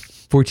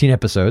 14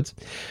 episodes.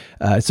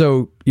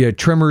 So,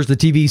 Tremors, the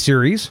TV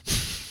series,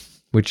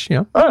 which,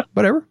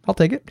 whatever, I'll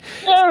take it.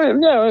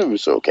 Yeah, it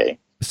was okay.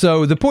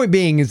 So the point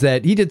being is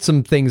that he did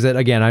some things that,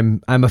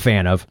 again, I'm a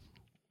fan of.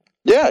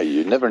 Yeah,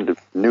 you never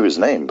knew his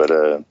name, but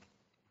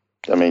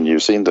I mean,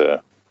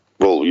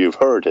 you've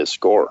heard his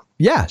score.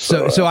 Yeah,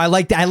 so I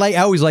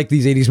always like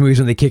these 80s movies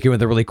when they kick in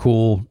with a really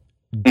cool,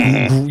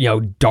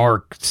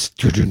 dark,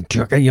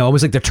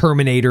 almost like the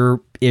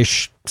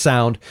Terminator-ish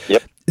sound.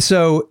 Yep.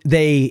 So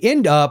they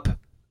end up,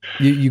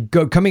 you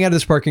go coming out of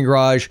this parking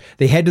garage,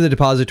 they head to the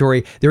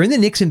depository, they're in the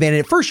Nixon van, and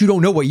at first you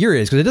don't know what year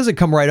it is, because it doesn't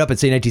come right up and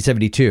say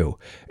 1972,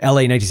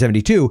 LA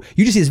 1972.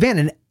 You just see his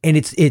van, and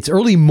it's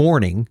early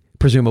morning,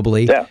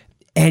 presumably. Yeah.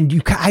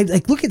 And I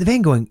look at the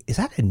van going, is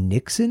that a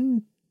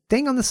Nixon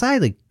thing on the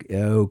side? Like,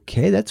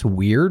 okay, that's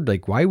weird.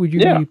 Like, why would you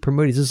be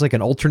promoting? Is this like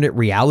an alternate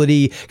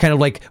reality? Kind of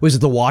like, was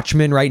it The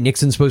Watchmen, right?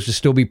 Nixon's supposed to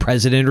still be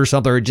president or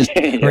something, or just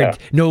or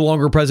no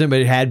longer president,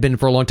 but it had been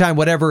for a long time,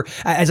 whatever.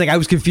 I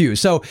was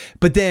confused. So,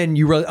 but then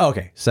you realize,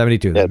 okay,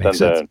 72. That makes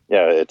sense.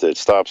 It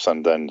stops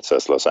and then it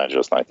says Los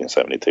Angeles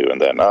 1972,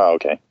 and then,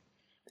 okay.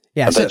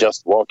 Yeah. And they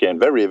just walk in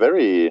very,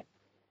 very...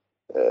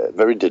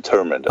 very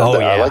determined.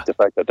 And I like the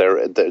fact that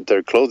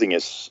their clothing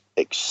is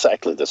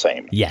exactly the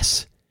same.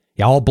 Yes.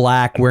 Yeah, all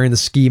black, wearing the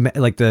ski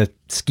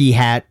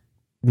hat,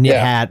 knit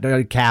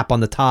hat, cap on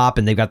the top,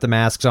 and they've got the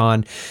masks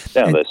on.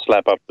 Yeah, and they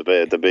slap up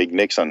the big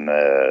Nixon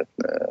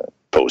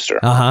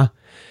poster.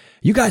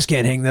 You guys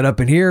can't hang that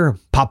up in here.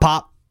 Pop,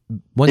 pop.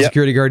 One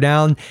security guard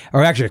down,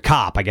 or actually a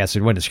cop, I guess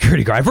it wasn't a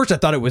security guard. At first I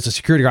thought it was a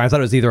security guard. I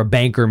thought it was either a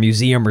bank or a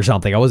museum or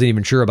something. I wasn't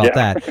even sure about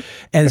that.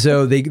 And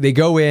so they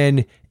go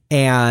in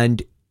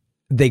and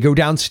they go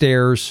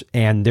downstairs,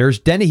 and there's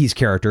Dennehy's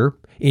character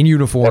in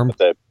uniform.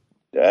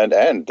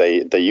 And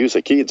they use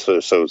a key,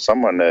 so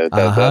someone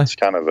that's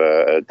kind of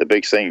the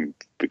big thing,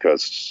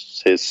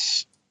 because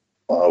his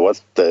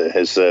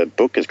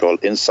book is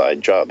called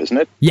Inside Job, isn't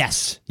it?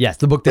 Yes,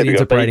 the book that he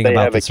ends up writing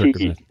about the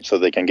key, so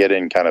they can get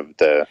in kind of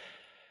the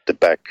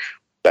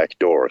back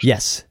doors.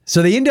 Yes,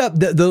 so they end up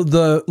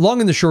the long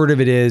and the short of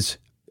it is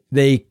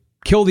they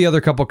kill the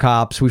other couple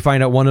cops. We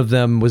find out one of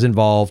them was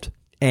involved.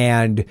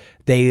 And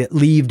they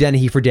leave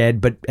Dennehy for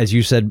dead, but as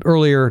you said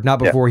earlier, not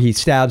before he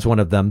stabs one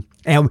of them.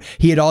 And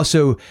he had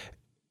also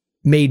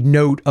made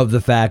note of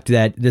the fact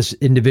that this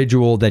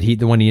individual the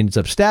one he ends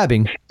up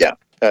stabbing. Yeah,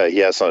 he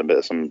has some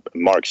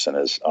marks in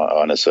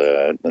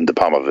the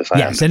palm of his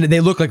hand. Yes, and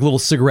they look like little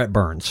cigarette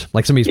burns,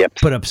 like somebody's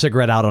put a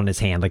cigarette out on his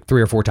hand, like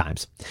 3 or 4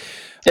 times.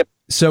 Yep.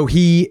 So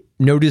he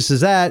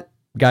notices that,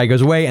 guy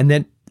goes away, and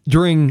then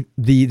during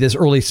this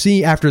early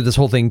scene, after this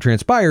whole thing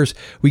transpires,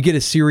 we get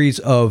a series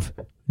of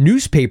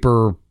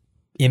newspaper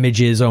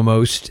images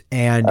almost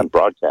and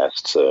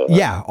broadcasts.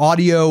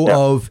 Audio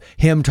of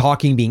him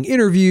talking, being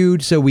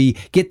interviewed. So we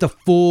get the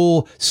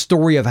full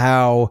story of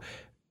how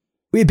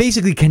it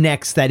basically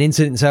connects that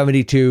incident in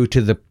 72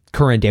 to the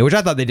current day, which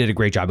I thought they did a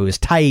great job. It was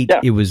tight. Yeah.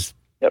 It was.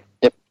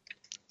 Yep.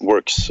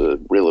 Works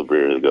really,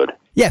 really good.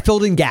 Yeah,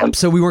 filled in gaps.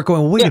 So we weren't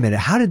going, well, wait a minute,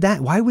 how did that?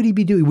 Why would he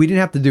be doing? We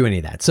didn't have to do any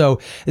of that. So,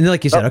 and then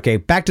like you said, okay,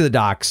 back to the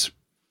docks.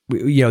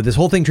 This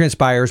whole thing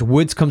transpires.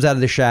 Woods comes out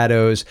of the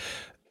shadows.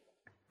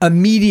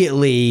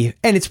 Immediately,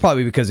 and it's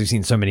probably because we've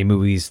seen so many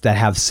movies that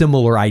have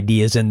similar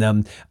ideas in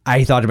them,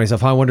 I thought to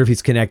myself, I wonder if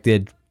he's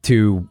connected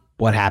to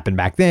what happened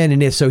back then,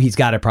 and if so, he's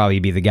got to probably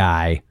be the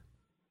guy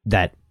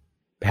that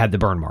had the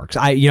burn marks.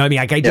 I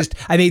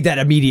made that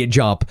immediate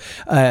jump,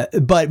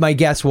 but my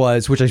guess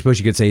was, which I suppose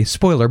you could say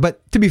spoiler,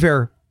 but to be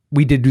fair,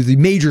 we did do the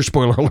major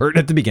spoiler alert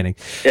at the beginning.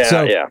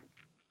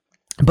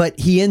 But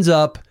he ends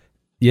up,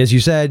 as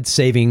you said,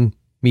 saving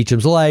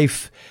Meacham's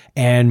life,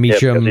 and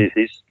Meacham...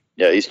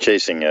 he's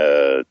chasing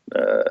a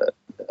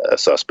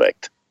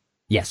suspect.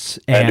 Yes,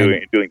 and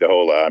doing the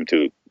whole I'm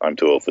too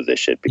old for this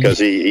shit, because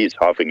he's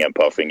huffing and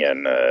puffing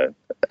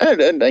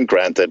and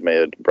granted,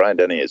 Brian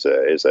Denny is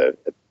a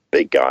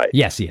big guy.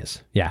 Yes, he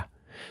is. Yeah.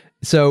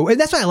 So, and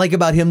that's what I like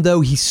about him,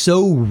 though. He's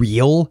so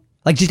real.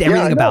 Like just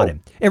everything about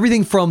him,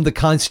 everything from the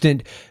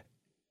constant,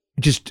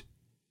 just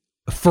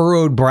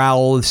furrowed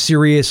brow,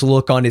 serious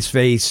look on his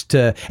face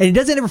and it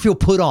doesn't ever feel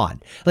put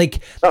on.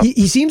 Like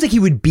he seems like he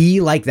would be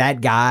like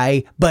that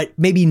guy, but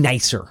maybe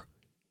nicer.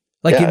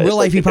 Like in real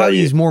life, he probably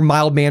is more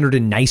mild mannered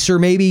and nicer,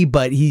 maybe,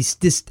 but he's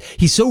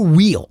so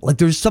real. Like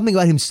there's something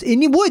about him,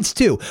 and Woods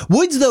too.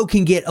 Woods though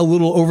can get a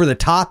little over the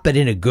top, but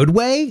in a good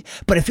way.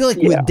 But I feel like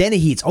with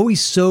Dennehy, it's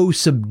always so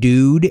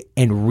subdued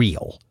and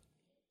real.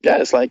 Yeah,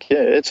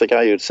 it's a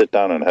guy you'd sit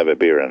down and have a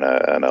beer and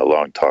a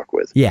long talk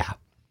with. Yeah.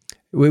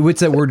 What's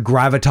that word?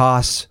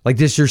 Gravitas. Like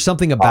there's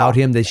something about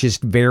him that's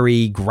just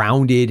very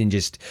grounded and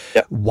just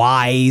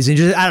wise and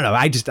just, I don't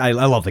know. I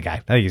love the guy. I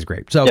think he's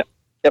great. So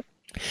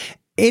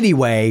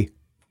anyway,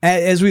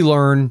 as we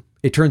learn,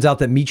 it turns out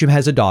that Meacham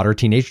has a daughter,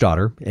 teenage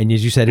daughter. And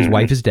as you said, his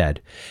wife is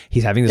dead.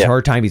 He's having this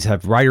hard time. He's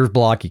had writer's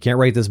block. He can't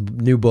write this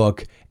new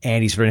book.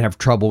 And he's going to have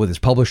trouble with his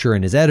publisher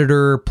and his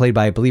editor, played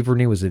by, I believe her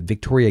name was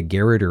Victoria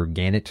Garrett or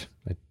Gannett.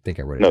 I think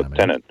I wrote it down. No,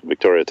 Tennant.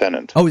 Victoria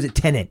Tennant. Oh, is it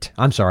Tennant?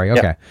 I'm sorry.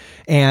 Okay. Yeah.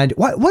 And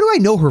what do I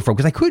know her from?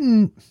 Because I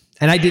couldn't,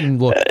 and I didn't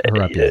look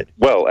her up yet.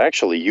 Well,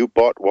 actually, you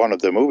bought one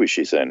of the movies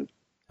she's in.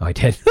 Oh, I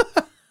did?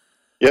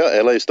 Yeah,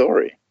 L.A.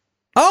 Story.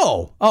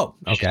 Oh,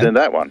 okay. She's in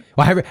that one.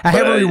 Well, I haven't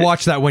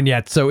rewatched that one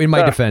yet, so in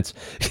my defense.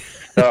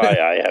 No,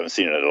 I haven't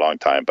seen it in a long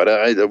time. But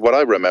what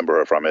I remember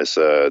her from is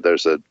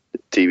there's a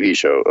TV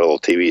show, a little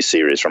TV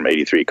series from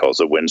 '83 called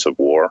The Winds of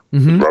War.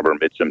 Mhm.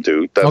 Robert Mitchum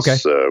too.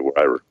 That's where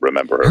I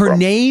remember her Her from.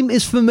 name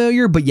is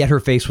familiar, but yet her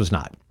face was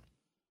not.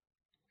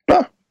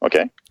 Oh,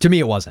 okay. To me,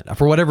 it wasn't.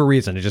 For whatever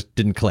reason, it just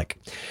didn't click.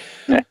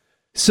 Yeah.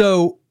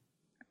 So...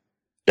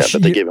 Yeah,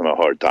 but they give him a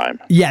hard time.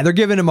 Yeah, they're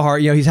giving him a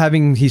hard,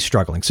 he's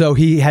struggling. So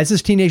he has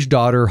his teenage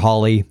daughter,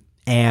 Holly,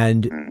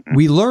 and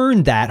we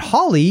learned that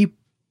Holly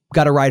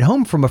got a ride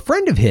home from a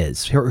friend of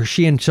his.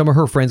 She and some of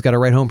her friends got a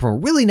ride home from a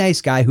really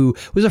nice guy who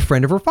was a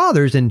friend of her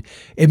father's, and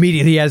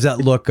immediately he has that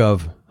look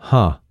of,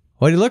 what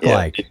did he look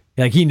like?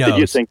 Like he knows.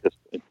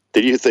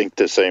 Did you think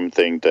the same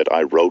thing that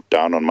I wrote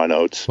down on my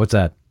notes? What's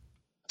that?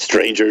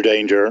 Stranger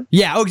danger.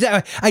 Yeah,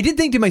 exactly. I did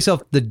think to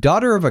myself, the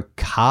daughter of a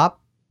cop.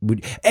 When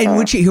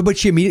she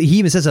immediately, he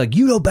even says like,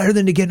 you know better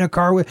than to get in a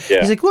car with. Yeah.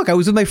 He's like, look, I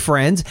was with my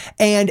friends,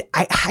 and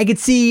I could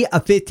see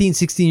a 15,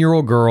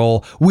 16-year-old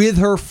girl with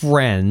her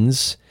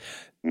friends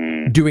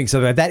doing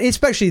something like that,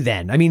 especially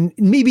then. I mean,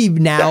 maybe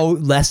now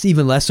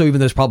even less so, even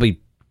though it's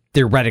probably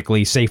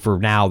theoretically safer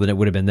now than it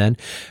would have been then.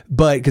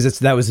 But because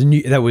that was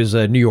New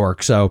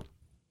York, so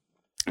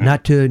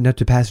not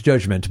to pass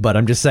judgment, but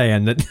I'm just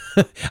saying that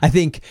I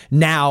think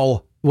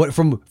now. What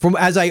from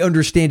as I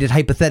understand it,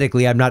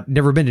 hypothetically, I've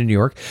never been to New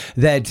York,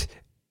 that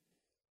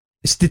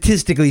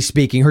statistically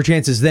speaking, her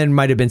chances then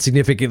might have been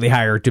significantly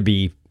higher to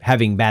be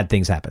having bad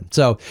things happen.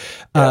 So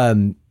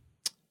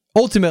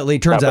ultimately,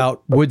 it turns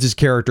out Woods'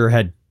 character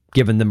had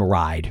given them a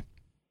ride.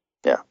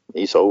 Yeah,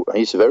 he's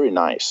very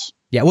nice.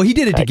 Yeah, well, he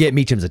did it to get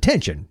Meacham's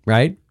attention,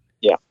 right?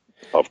 Yeah,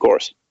 of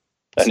course.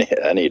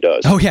 And he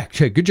does. Oh, yeah,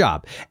 good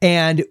job.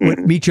 And what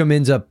Meacham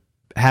ends up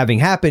having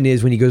happen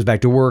is when he goes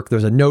back to work,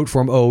 there's a note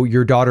from,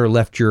 your daughter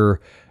left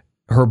her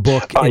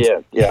book. Oh,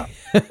 yeah.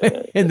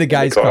 in the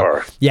guy's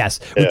car.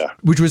 Yes.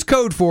 Which was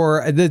code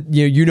for,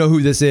 you know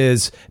who this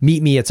is,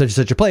 meet me at such and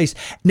such a place.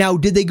 Now,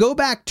 did they go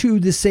back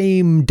to the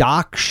same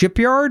dock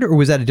shipyard, or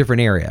was that a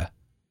different area?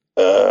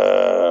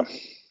 Because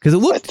it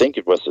looked... I think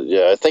it was,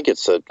 I think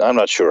it's I'm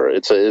not sure.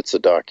 It's a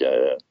dock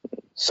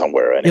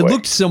somewhere anyway. It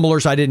looked similar,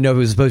 so I didn't know if it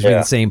was supposed to be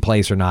the same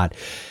place or not.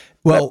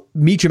 Well,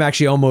 Meacham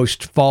actually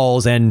almost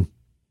falls, and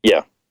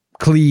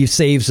Cleve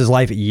saves his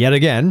life yet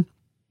again.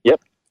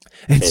 Yep.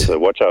 So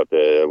watch out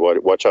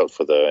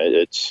for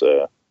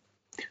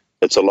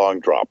it's a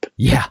long drop.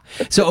 Yeah.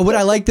 So what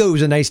I like though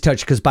was a nice touch,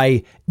 because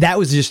that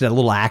was just a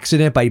little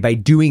accident. By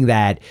doing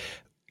that,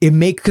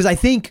 because I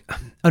think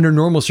under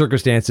normal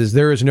circumstances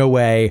there is no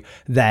way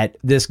that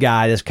this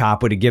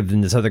cop would have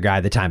given this other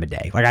guy the time of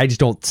day. Like I just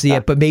don't see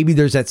it. But maybe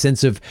there's that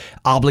sense of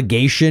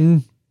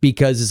obligation,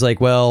 because it's like,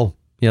 well,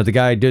 the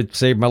guy did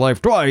save my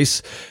life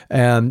twice,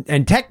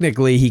 and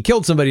technically he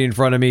killed somebody in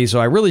front of me, so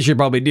I really should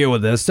probably deal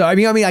with this. So I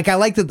mean, like I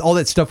like that all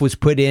that stuff was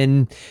put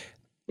in.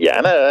 Yeah,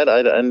 and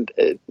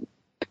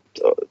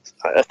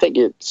I think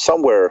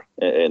somewhere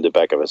in the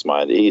back of his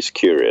mind, he's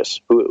curious.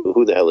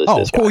 Who the hell is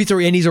this guy? Oh, he's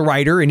a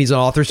writer and he's an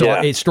author, so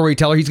a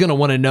storyteller. He's going to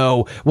want to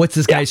know what's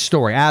this guy's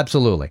story.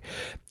 Absolutely.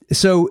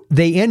 So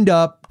they end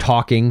up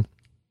talking,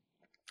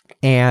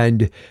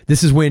 and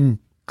this is when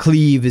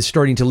Cleve is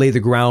starting to lay the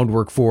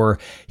groundwork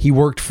he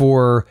worked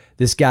for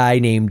this guy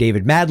named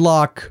David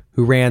Madlock,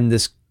 who ran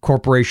this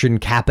corporation,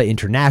 Kappa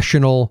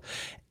International,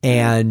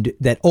 and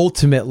that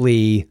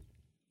ultimately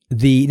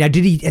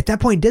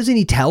doesn't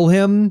he tell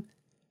him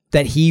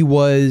that he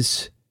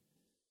was,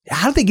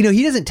 I don't think,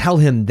 he doesn't tell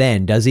him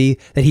then, does he,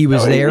 that he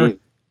was there? He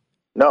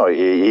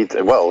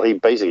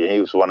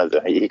was one of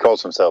he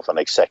calls himself an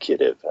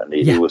executive, and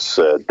he was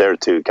there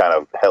to kind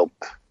of help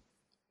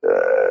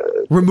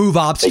remove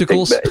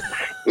obstacles.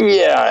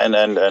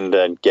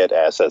 And get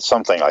assets,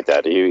 something like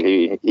that.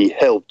 He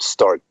helped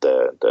start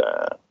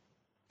the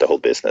whole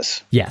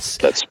business. Yes,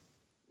 that's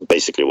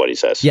basically what he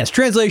says. Yes,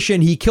 translation: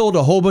 he killed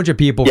a whole bunch of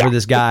people for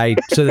this guy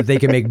so that they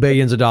can make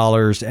billions of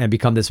dollars and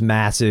become this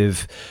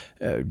massive,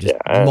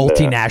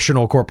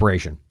 multinational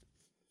corporation.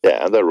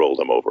 Yeah, and they rolled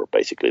him over.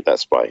 Basically,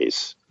 that's why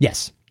he's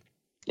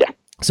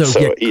So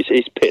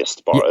he's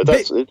pissed.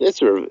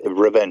 It's a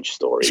revenge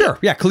story. Sure.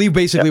 Yeah. Cleve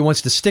basically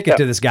wants to stick it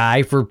to this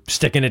guy for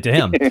sticking it to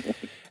him.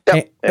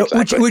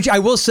 Exactly. Which I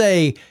will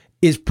say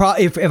is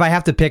if I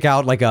have to pick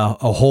out like a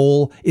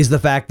whole, is the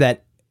fact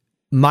that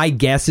my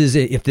guess is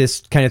if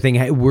this kind of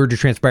thing were to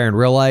transpire in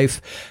real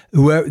life,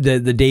 whoever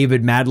the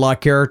David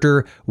Madlock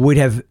character would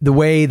have, the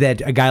way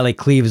that a guy like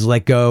Cleve is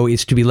let go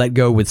is to be let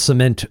go with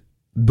cement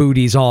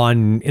booties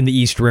on in the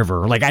East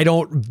River. Like I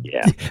don't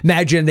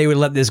imagine they would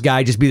let this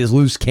guy just be this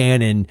loose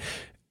cannon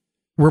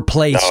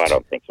replaced. No, I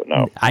don't think so.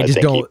 No, I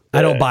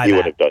don't buy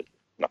that.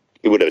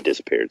 He would have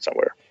disappeared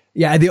somewhere.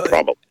 Yeah,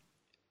 probably.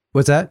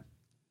 What's that?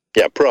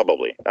 Yeah,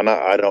 probably. And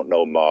I don't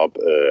know mob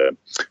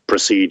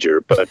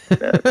procedure, but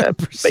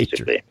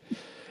basically.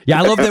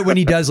 Yeah, I love that when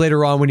he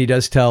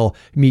does tell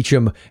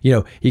Meacham,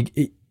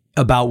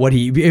 about what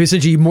he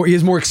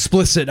is more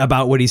explicit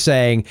about what he's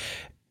saying.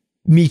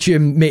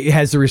 Meacham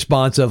has the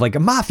response of like a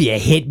mafia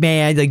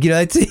hitman, like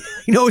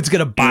it's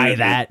gonna buy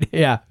that.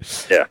 Yeah.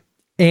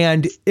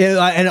 And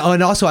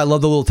also I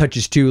love the little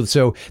touches too.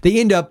 So they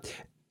end up,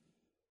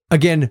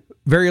 again,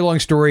 very long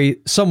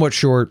story, somewhat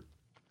short.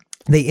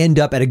 They end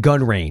up at a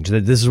gun range.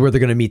 This is where they're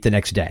going to meet the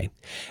next day.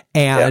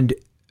 And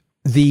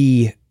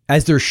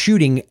as they're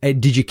shooting,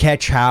 did you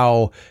catch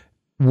how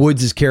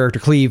Woods' character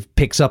Cleve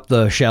picks up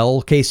the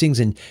shell casings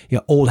and,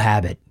 old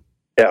habit.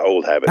 Yeah,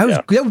 old habit.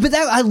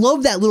 I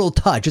love that little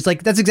touch. It's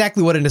like, that's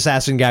exactly what an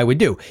assassin guy would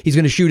do. He's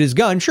going to shoot his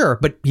gun, sure,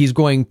 but he's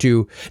going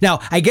to. Now,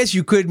 I guess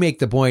you could make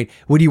the point,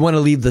 would you want to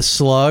leave the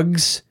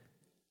slugs?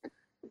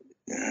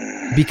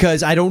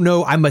 Because I don't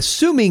know. I'm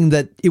assuming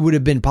that it would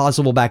have been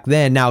possible back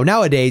then.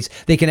 Nowadays,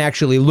 they can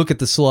actually look at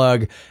the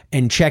slug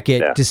and check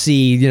it to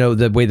see,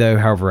 the way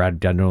however, I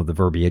don't know the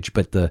verbiage,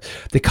 but the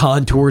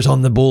contours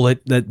on the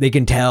bullet, that they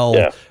can tell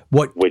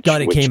what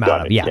gun it came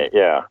out of.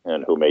 Yeah,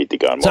 and who made the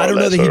gun. So I don't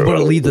know that he'd want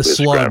to leave the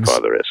slugs.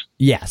 Grandfather is.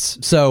 Yes.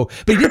 So,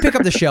 but he did pick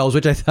up the shells,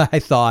 which I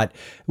thought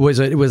was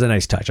a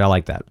nice touch. I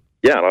like that.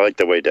 Yeah, and I like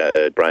the way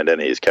that Brian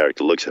Dennehy's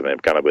character looks at him,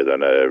 kind of with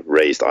a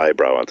raised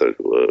eyebrow. I thought,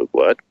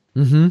 what?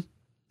 Mm-hmm.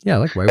 Yeah,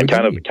 like why would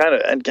kind of,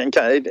 again,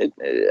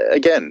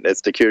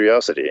 it's the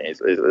curiosity.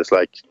 It's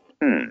like,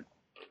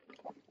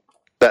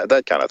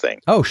 that kind of thing.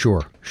 Oh,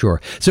 sure.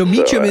 So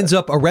Meacham ends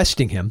up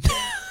arresting him.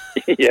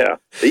 Yeah,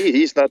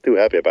 he's not too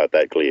happy about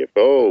that, Cleve.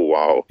 Oh,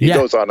 wow. He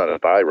goes on a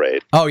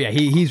tirade. Oh, yeah,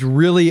 he's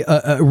really,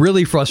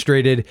 really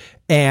frustrated,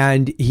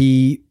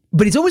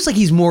 but it's almost like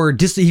he's more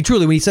he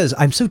truly, when he says,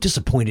 "I'm so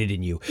disappointed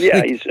in you."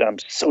 Yeah, I'm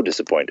so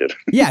disappointed.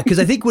 Yeah, because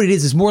I think what it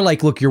is more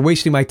like, look, you're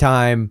wasting my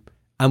time.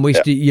 I'm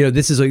wasting,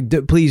 this is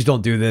please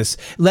don't do this.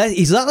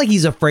 He's not like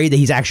he's afraid that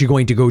he's actually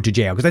going to go to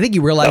jail, because I think he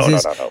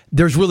realizes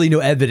there's really no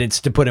evidence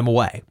to put him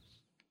away.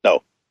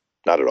 No,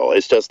 not at all.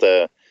 It's just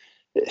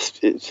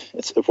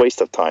it's a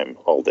waste of time,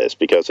 all this,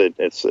 because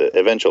it's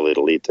eventually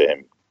it'll lead to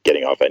him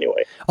getting off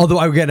anyway. Although,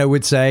 again, I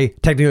would say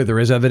technically there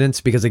is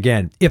evidence, because,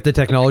 again, if the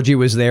technology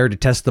was there to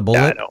test the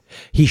bullet,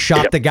 he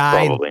shot the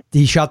guy. Probably.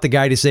 He shot the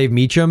guy to save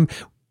Meacham.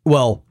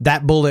 Well,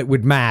 that bullet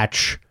would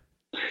match.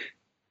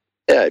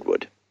 Yeah, it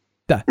would.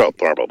 Well,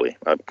 probably.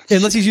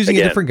 Unless he's using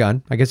a different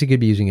gun. I guess he could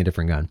be using a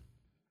different gun.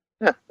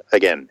 Yeah.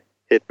 Again,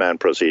 hitman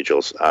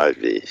procedurals.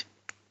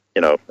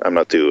 I'm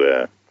not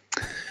too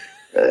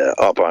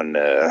up on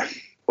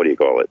what do you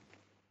call it?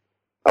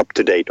 Up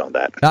to date on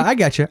that. I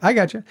got you.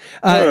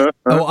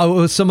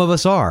 Some of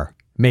us are,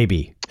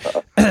 maybe.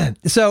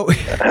 So.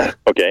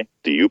 Okay.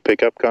 Do you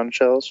pick up gun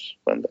shells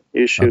when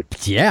you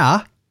shoot?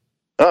 Yeah.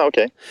 Oh,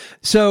 okay.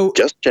 So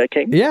just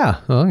checking. Yeah.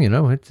 Well,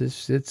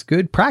 it's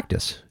good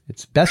practice.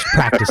 It's best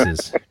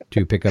practices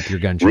to pick up your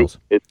gun shells.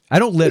 I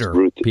don't litter,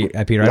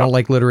 Peter. I don't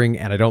like littering,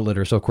 and I don't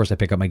litter. So, of course, I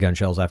pick up my gun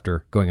shells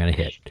after going on a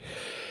hit.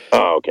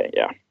 Oh, okay.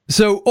 Yeah.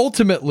 So,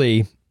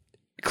 ultimately,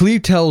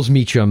 Cleve tells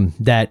Meacham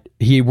that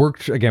he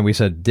worked, again, we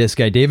said, this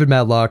guy, David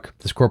Madlock,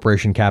 this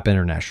corporation, Cap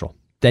International,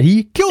 that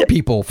he killed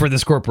people for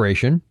this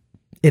corporation,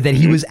 and that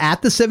he was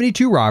at the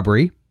 72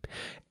 robbery,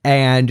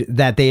 and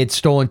that they had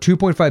stolen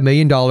 $2.5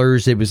 million.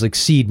 It was like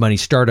seed money,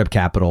 startup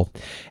capital,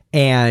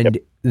 and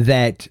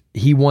that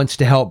he wants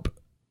to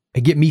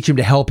get Meacham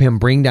to help him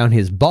bring down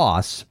his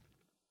boss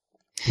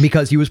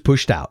because he was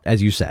pushed out,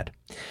 as you said.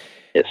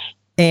 Yes.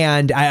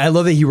 And I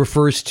love that he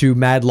refers to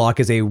Madlock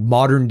as a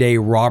modern day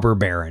robber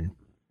baron.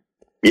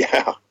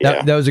 Yeah.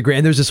 That was a great,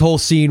 and there's this whole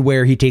scene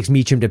where he takes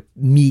Meacham to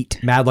meet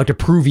Madlock to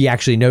prove he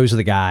actually knows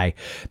the guy.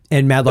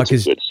 And Madlock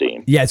is a good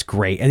scene. Yeah, it's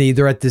great. And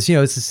they're at this,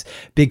 it's this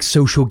big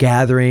social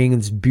gathering in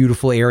this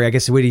beautiful area. I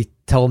guess the way he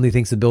tell him he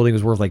thinks the building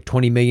was worth like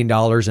 $20 million,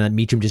 and that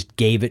Meacham just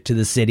gave it to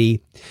the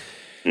city.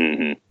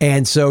 Mm-hmm.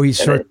 And so he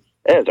started.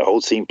 The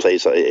whole scene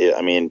plays.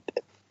 I mean,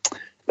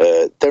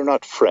 they're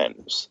not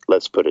friends.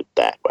 Let's put it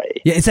that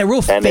way. Yeah, it's that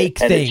real fake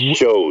thing. It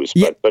shows,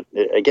 but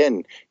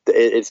again,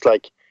 it's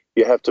like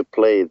you have to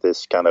play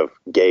this kind of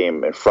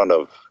game in front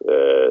of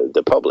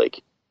the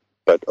public.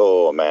 But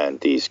oh man,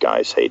 these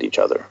guys hate each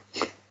other.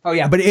 Oh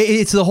yeah, but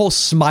it's the whole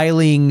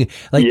smiling,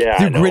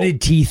 the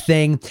gritted teeth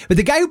thing. But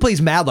the guy who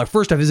plays Madlock,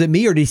 first off, is it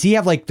me, or does he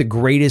have like the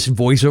greatest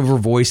voiceover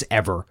voice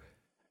ever?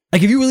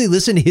 Like, if you really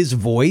listen to his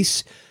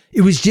voice,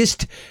 it was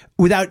just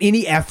without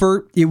any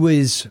effort. It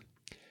was,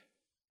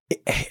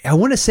 I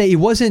want to say, it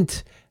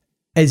wasn't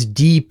as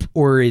deep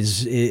or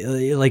as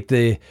like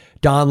the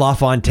Don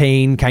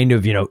LaFontaine kind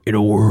of, in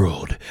a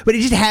world, but it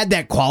just had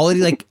that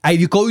quality. Like,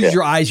 if you close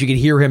your eyes, you can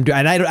hear him do.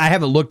 And I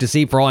haven't looked to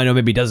see, for all I know,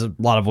 maybe he does a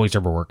lot of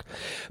voiceover work,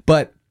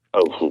 but.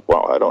 Oh,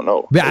 well, I don't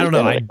know. I don't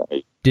know. I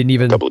didn't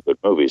even. A couple of good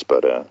movies,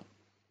 but.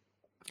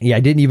 Yeah,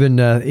 I didn't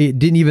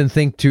even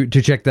think to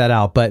check that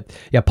out. But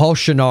yeah, Paul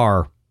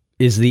Shinar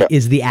is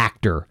the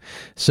actor,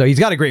 so he's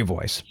got a great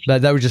voice.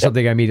 That was just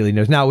something I immediately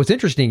noticed. Now, what's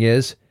interesting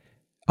is,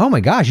 oh my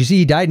gosh, you see,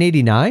 he died in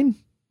 '89.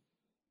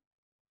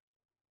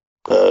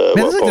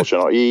 Paul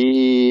Shinar.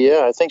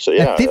 Yeah, I think so.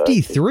 Yeah, at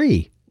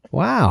 53.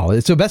 Wow.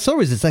 So bestseller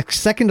was his like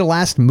second to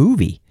last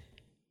movie.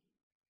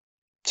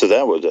 So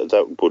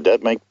would that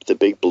make The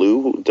Big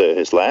Blue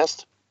his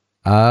last?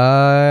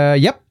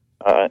 Yep.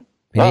 In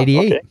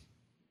 88. Okay.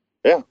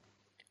 Yeah.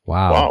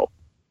 Wow.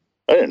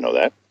 I didn't know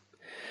that.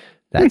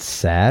 That's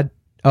sad.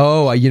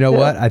 Oh, you know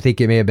what? I think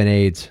it may have been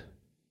AIDS.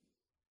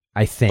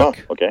 I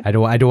think. Oh, okay. I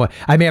don't want.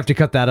 I may have to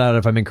cut that out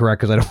if I'm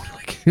incorrect, because I don't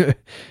like.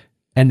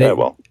 And they, Yeah,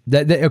 well.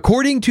 that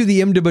according to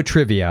the IMDb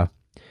trivia,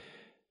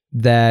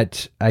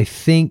 that I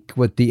think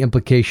what the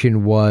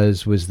implication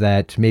was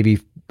that maybe,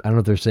 I don't know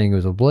if they're saying it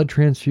was a blood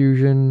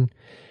transfusion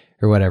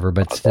or whatever,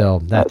 but still,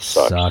 that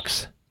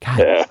sucks.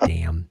 God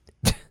damn.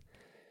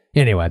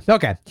 Anyway,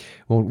 okay.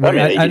 Well,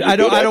 I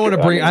don't want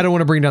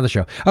to bring down the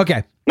show.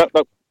 Okay. No.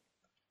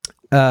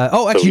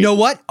 Actually, you know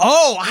what?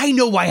 Oh, I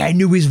know why I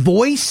knew his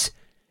voice.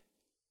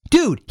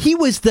 Dude, he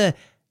was the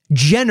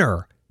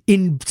Jenner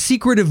in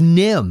Secret of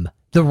Nim,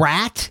 the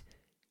rat,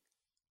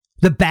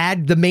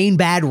 the main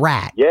bad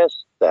rat.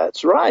 Yes,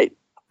 that's right.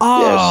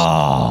 Oh,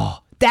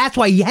 yes. That's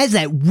why he has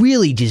that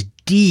really just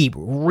deep,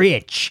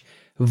 rich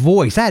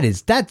voice.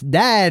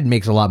 That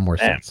makes a lot more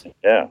sense.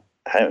 Yeah,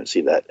 I haven't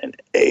seen that in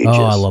ages.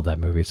 Oh, I love that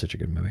movie. It's such a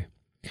good movie.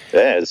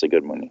 Yeah, it's a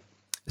good movie.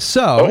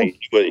 So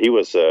he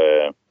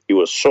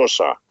was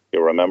Sosa.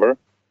 You remember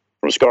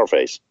from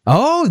Scarface?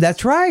 Oh,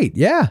 that's right.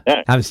 Yeah.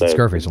 I haven't seen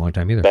Scarface in a long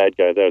time either. Bad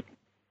guy there.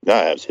 No,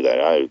 I haven't seen that.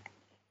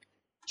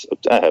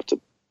 I have to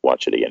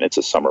watch it again. It's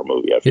a summer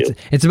movie. I feel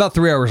it's about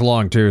 3 hours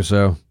long too.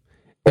 So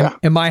yeah.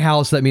 In my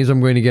house, that means I'm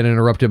going to get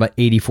interrupted about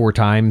 84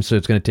 times. So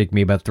it's going to take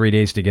me about 3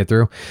 days to get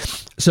through.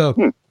 So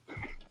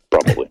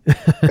probably.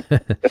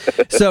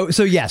 So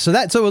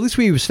at least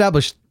we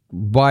established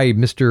why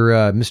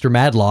Mr.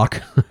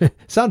 Madlock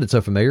sounded so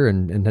familiar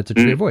and had such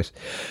a great voice.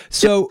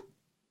 So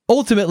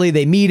ultimately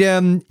they meet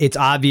him. It's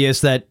obvious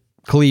that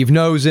Cleve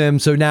knows him.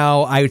 So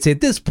now I would say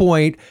at this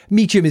point,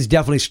 Meacham is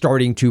definitely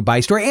starting to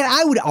buy story. And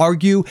I would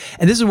argue,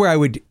 and this is where I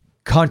would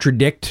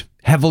contradict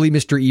heavily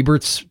Mr.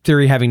 Ebert's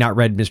theory, having not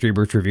read Mr.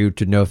 Ebert's review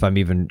to know if I'm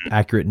even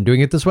accurate in doing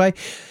it this way,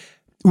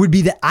 would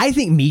be that I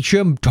think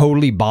Meacham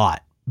totally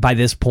bought by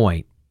this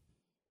point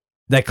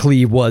that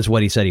Cleve was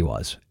what he said he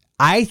was.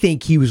 I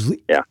think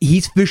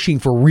he's fishing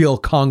for real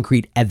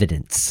concrete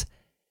evidence.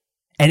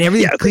 And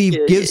everything Cleve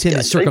gives him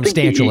is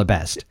circumstantial at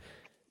best.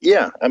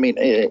 Yeah, I mean,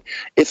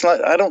 it's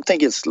not. I don't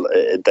think it's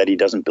that he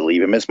doesn't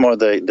believe him. It's more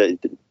the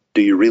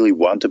do you really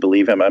want to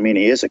believe him? I mean,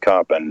 he is a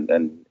cop,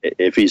 and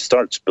if he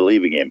starts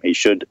believing him, he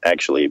should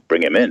actually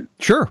bring him in.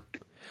 Sure.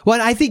 Well,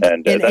 and I think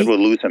that will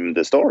lose him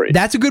the story.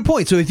 That's a good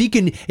point. So if he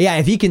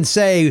can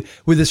say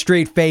with a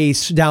straight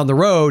face down the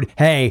road,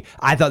 hey,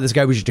 I thought this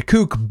guy was just a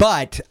kook,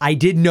 but I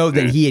did know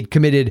that he had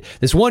committed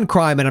this one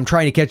crime and I'm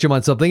trying to catch him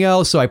on something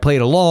else, so I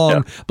played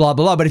along, blah,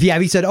 blah, blah. But if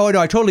he said, oh, no,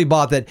 I totally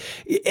bought that.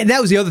 And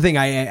that was the other thing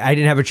I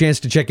didn't have a chance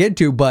to check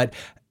into,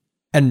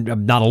 and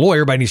I'm not a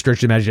lawyer by any stretch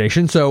of the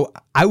imagination. So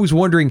I was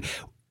wondering,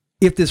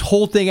 if this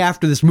whole thing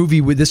after this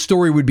movie, this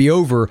story would be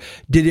over,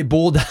 did it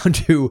boil down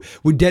to,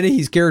 would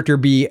Dennehy's character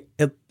be,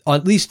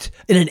 at least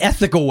in an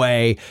ethical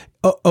way,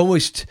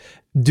 almost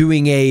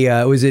doing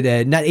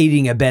not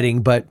aiding,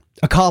 abetting, but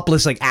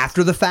accomplice like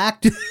after the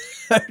fact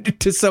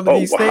to some of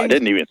these things? I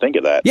didn't even think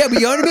of that. Yeah, but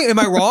you know what I mean? Am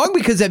I wrong?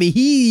 Because I mean,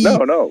 he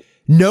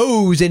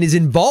knows and is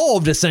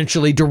involved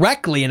essentially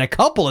directly in a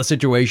couple of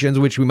situations,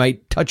 which we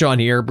might touch on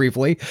here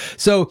briefly.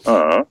 So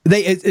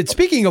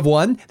speaking of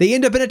one, they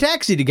end up in a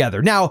taxi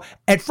together. Now,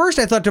 at first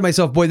I thought to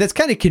myself, boy, that's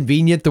kind of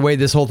convenient the way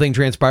this whole thing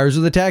transpires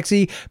with the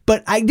taxi.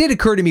 But it did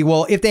occur to me,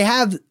 well, if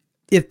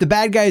the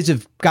bad guys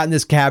have gotten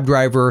this cab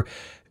driver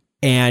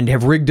and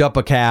have rigged up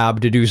a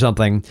cab to do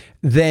something,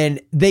 then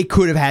they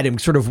could have had him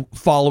sort of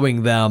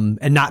following them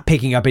and not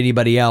picking up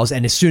anybody else.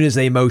 And as soon as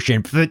they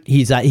motion,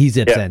 he's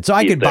in. So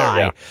I could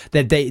buy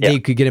that they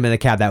could get him in the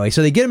cab that way.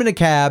 So they get him in a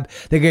cab.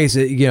 The guy's,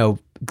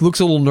 looks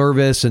a little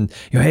nervous and,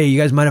 hey, you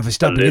guys mind if I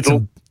stop and get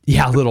some?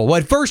 Yeah, a little. Well,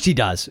 at first he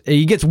does.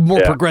 He gets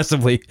more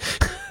progressively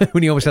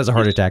when he almost has a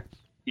heart attack.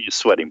 He's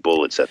sweating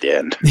bullets at the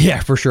end. Yeah,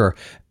 for sure.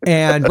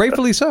 And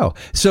rightfully so.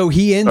 So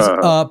he ends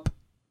up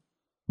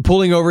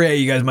pulling over. Hey,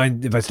 you guys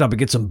mind if I stop and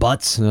get some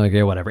butts? And they're like,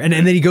 yeah, whatever. And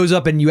then he goes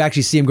up and you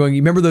actually see him going,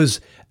 you remember those?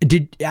 I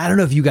don't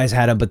know if you guys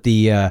had them, but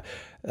the,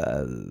 what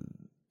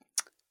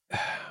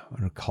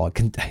do I call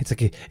it? It's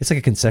like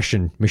a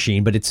concession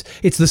machine, but it's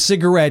the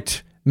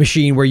cigarette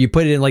machine where you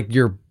put it in like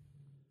your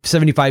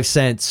 75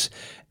 cents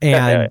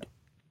and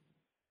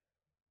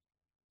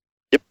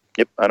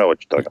Yep, I know what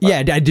you're talking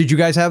about. Yeah, did you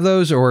guys have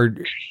those or?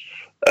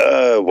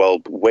 Well,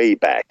 way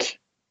back.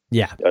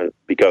 Yeah,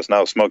 because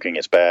now smoking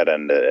is bad,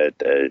 and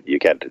you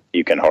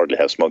can hardly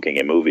have smoking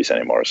in movies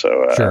anymore.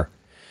 So sure.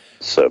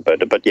 So,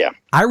 but yeah,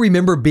 I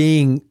remember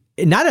being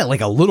not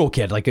like a little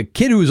kid, like a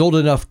kid who was old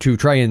enough to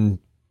try and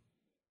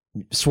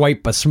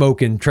swipe a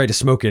smoke and try to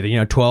smoke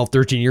it. 12,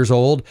 13 years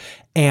old,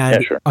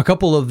 and a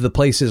couple of the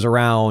places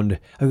around.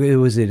 What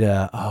was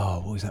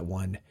that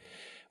one?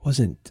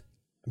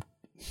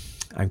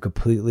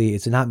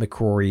 It's not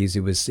McCrory's.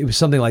 It was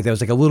something like that. It was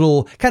like a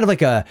little, kind of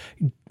like a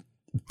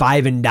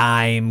 5 and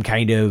dime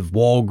kind of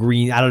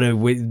Walgreens. I don't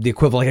know, the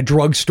equivalent, like a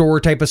drugstore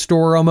type of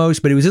store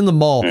almost, but it was in the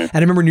mall. And I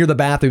remember near the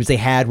bathrooms, they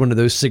had one of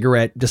those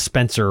cigarette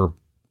dispenser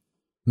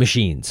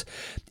machines.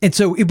 And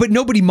so, but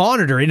nobody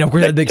monitored it. Of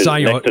course, that big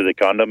sign. Next to the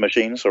condom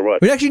machines or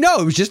what? But actually, no,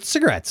 it was just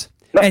cigarettes.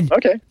 No, and,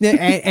 okay.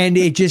 and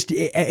it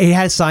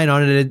has a sign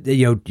on it,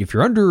 if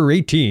you're under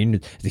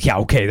 18,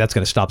 okay, that's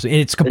going to stop. And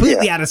it's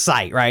completely out of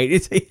sight,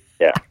 right?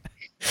 Yeah.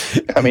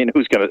 I mean,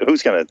 who's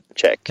gonna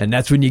check? And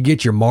that's when you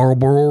get your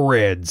Marlboro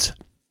Reds.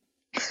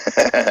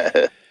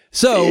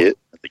 So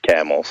the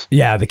camels.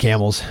 Yeah, the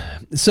camels.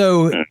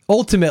 So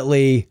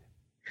ultimately,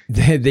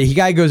 the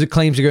guy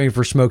claims to going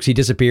for smokes. He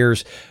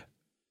disappears.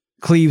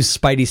 Cleve's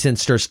spidey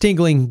sense starts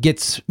tingling,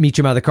 gets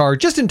Meacham out of the car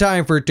just in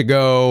time for it to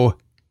go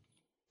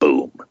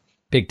boom.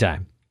 Big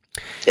time.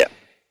 Yeah.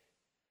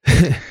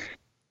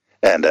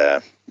 And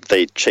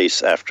they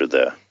chase after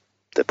the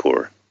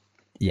poor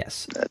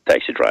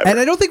taxi driver. And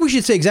I don't think we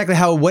should say exactly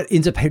what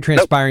ends up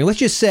transpiring. Nope. Let's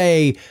just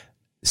say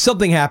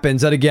something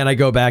happens. And again, I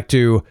go back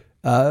to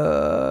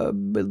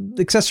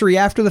accessory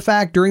after the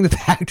fact, during the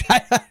fact.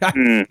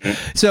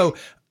 So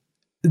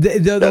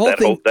the whole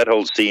thing, that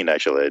whole scene,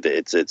 actually,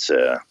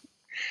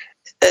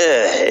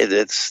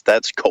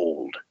 that's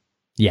cold.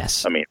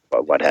 Yes. I mean,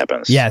 what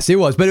happens? Yes, it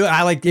was, but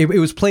it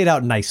was played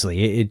out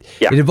nicely. It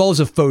involves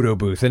a photo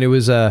booth, and it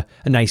was a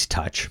nice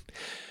touch.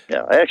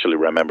 Yeah, I actually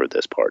remember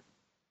this part.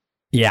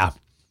 Yeah.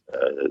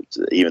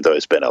 Even though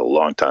it's been a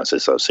long time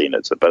since I've seen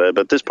it,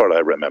 but this part I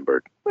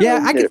remembered.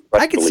 Yeah,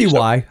 I could see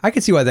why. I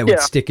could see why that would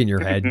stick in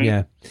your head.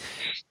 Yeah.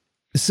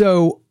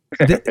 So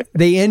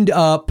they end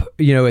up,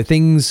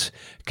 things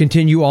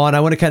continue on. I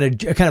want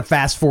to kind of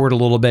fast forward a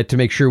little bit to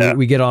make sure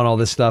we get on all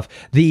this stuff.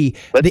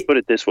 Let's put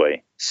it this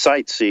way: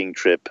 sightseeing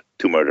trip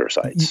to murder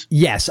sites.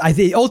 Yes, I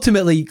think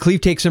ultimately Cleve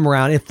takes him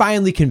around and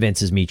finally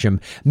convinces Meacham.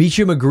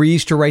 Meacham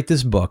agrees to write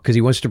this book because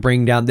he wants to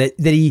bring down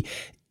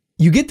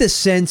you get this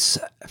sense.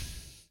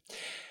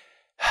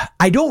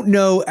 I don't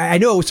know. I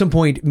know at some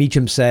point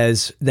Meacham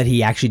says that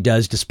he actually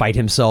does, despite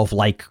himself,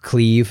 like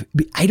Cleve.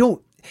 I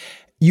don't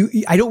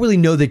really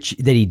know that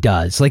he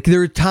does. Like,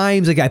 there are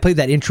times, like I played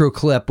that intro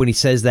clip when he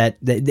says that,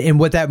 and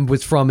what that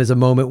was from is a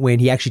moment when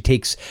he actually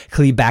takes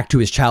Cleve back to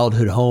his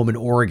childhood home in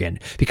Oregon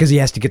because he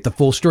has to get the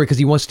full story because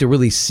he wants to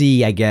really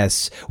see, I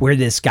guess, where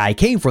this guy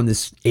came from,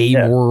 this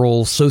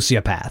amoral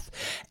sociopath.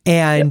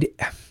 And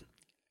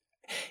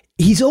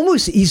he's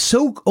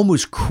so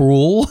almost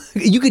cruel.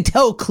 You could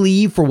tell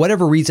Cleve, for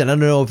whatever reason, I don't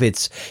know if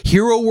it's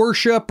hero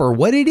worship or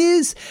what it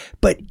is,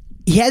 but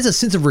he has a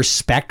sense of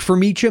respect for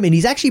Meacham, and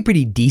he's actually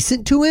pretty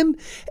decent to him.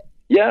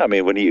 Yeah, I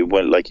mean, when he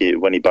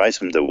buys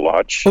him the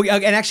watch. Oh,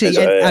 and actually,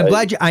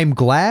 I'm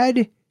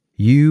glad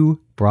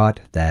you brought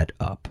that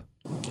up.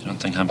 You don't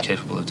think I'm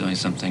capable of doing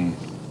something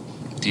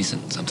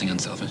decent, something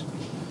unselfish?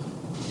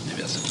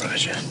 Maybe I'll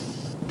surprise you.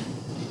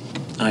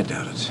 I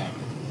doubt it.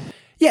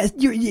 Yeah,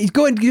 you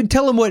go and you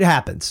tell him what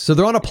happens. So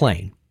they're on a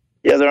plane.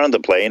 Yeah, they're on the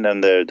plane,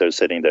 and they're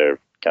sitting there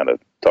kind of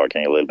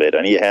talking a little bit,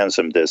 and he hands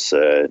him this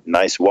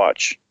nice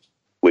watch,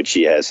 which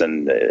he has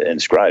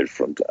inscribed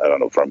from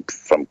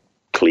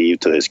Cleve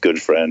to his good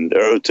friend,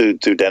 or to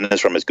Dennis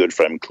from his good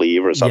friend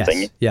Cleve or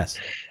something. Yes.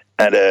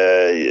 And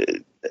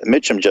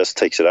Mitchum just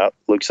takes it out,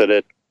 looks at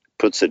it,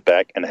 puts it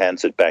back, and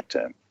hands it back to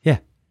him. Yeah.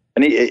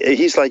 And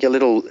he's like a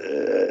little.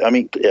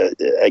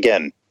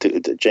 Again,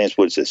 James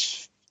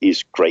Woods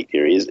he's great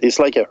here. He's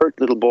like a hurt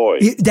little boy.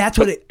 That's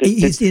what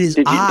he's in his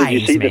eyes,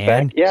 did you see man. The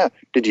back? Yeah.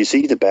 Did you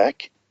see the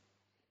back?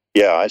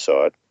 Yeah, I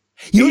saw it.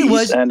 You know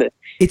what it was?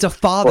 It's a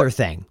father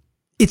thing.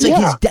 It's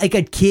like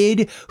a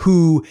kid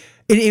who,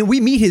 and we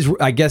meet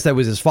I guess that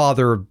was his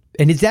father,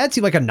 and his dad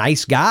seemed like a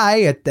nice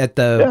guy at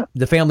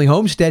the family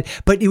homestead,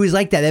 but it was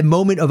like that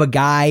moment of a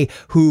guy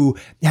who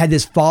had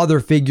this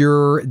father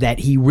figure that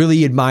he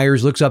really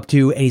admires, looks up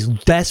to, and he's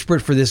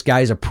desperate for this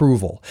guy's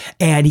approval,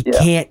 and he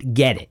can't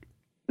get it.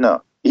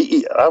 No.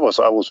 I was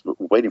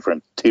waiting for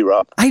him to tear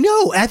up. I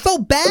know. I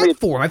felt bad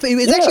for him. It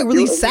was actually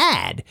really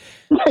sad.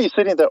 Yeah, he's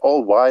sitting there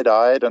all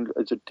wide-eyed. And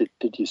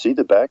did you see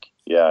the back?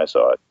 Yeah, I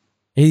saw it.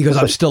 And he goes,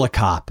 "I'm still a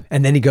cop."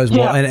 And then he goes,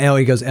 "Well," and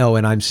he goes, "Oh,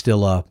 and I'm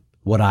still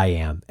what I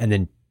am." And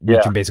then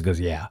Mitchum basically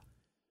goes, "Yeah."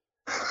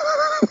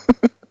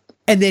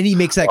 And then he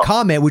makes that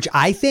comment, which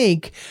I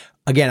think,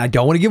 again, I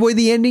don't want to give away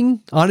the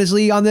ending,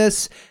 honestly, on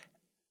this.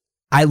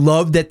 I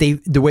love that the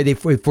way they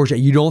force it.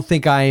 You don't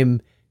think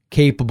I'm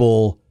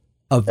capable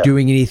of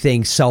doing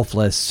anything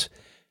selfless,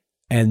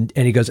 and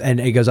he goes, what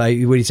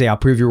do you say? I'll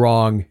prove you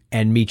wrong.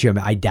 And Meacham,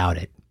 I doubt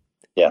it.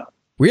 Yeah,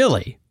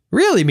 really,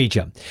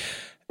 Meacham.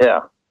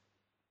 Yeah,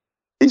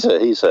 he's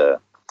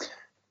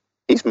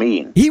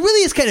mean. He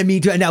really is kind of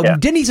mean too. Now,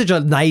 didn't he such a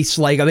nice,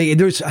 I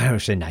don't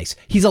say nice.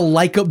 He's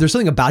there's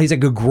something about, he's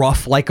like a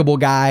gruff, likable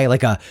guy,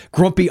 like a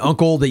grumpy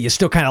uncle that you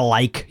still kind of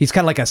like. He's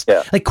kind of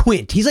like like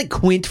Quint. He's like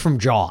Quint from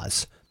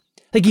Jaws.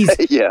 Like he's,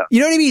 you know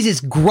what I mean? He's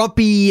just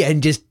grumpy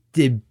and just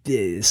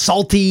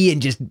salty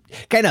and just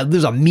kind of,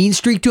 there's a mean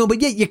streak to him,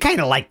 but yet you kind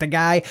of like the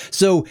guy.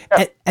 So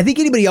I think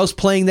anybody else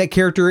playing that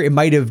character, it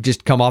might have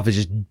just come off as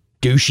just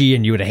douchey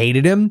and you would have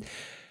hated him.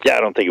 Yeah,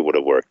 I don't think it would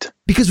have worked.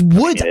 Because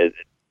Woods...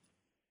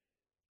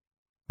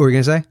 What were you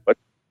going to say? What?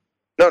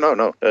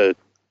 No.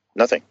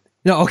 Nothing.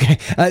 No, okay.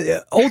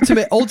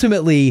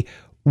 Ultimately,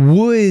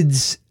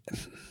 Woods...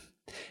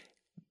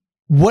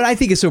 What I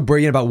think is so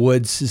brilliant about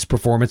Woods'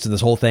 performance in this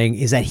whole thing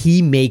is that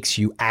he makes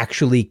you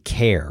actually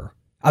care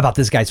about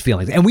this guy's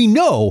feelings. And we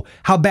know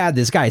how bad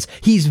this guy is.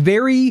 He's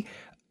very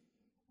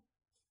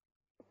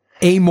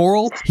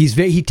amoral.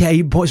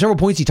 Several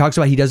points he talks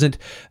about, he doesn't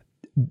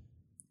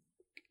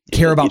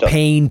care about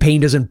pain.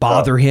 Pain doesn't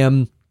bother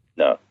him.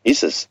 No,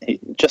 just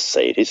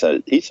say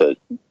it.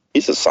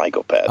 He's a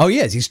psychopath. Oh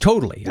yes, he's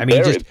totally. I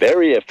mean,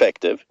 very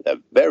effective,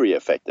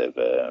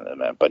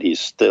 man. But he's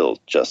still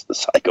just a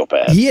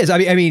psychopath. He is.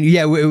 I mean,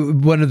 yeah.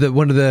 One of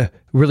the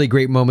really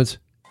great moments.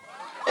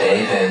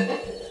 David.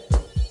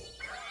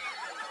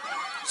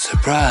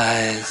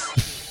 Surprise.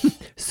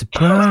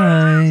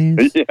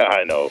 Surprise. Yeah,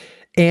 I know.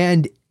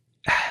 And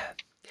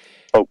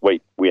oh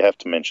wait, we have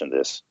to mention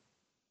this.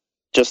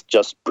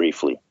 Just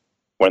briefly,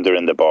 when they're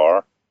in the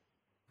bar.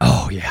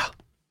 Oh yeah.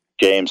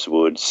 James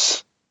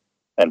Woods,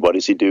 and what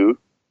does he do?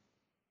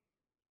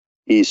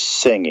 He's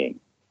singing.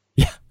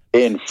 Yeah.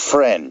 In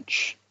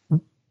French.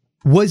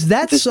 Was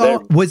that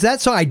song?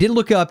 I didn't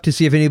look up to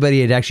see if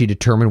anybody had actually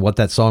determined what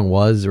that song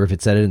was, or if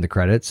it said it in the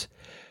credits.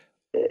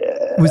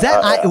 Was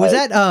that?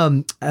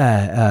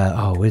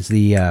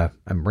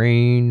 I'm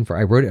rain for.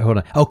 I wrote it. Hold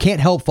on. Oh, Can't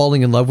Help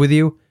Falling in Love with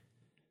You.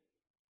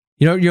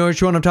 You know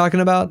which one I'm talking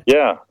about?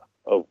 Yeah.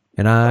 Oh.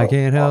 And I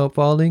can't help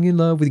falling in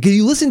love with you. Can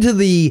you listen to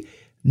the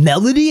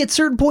melody at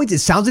certain points? It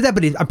sounds like that,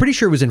 but I'm pretty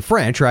sure it was in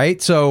French,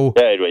 right? So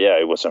yeah,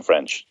 it was in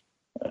French.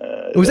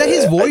 Was that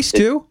his voice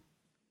too?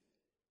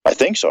 I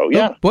think so.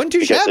 Yeah, wasn't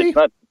too shabby.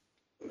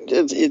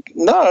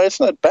 It's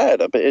not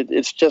bad.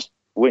 It's just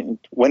when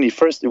you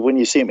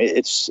see him,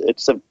 it's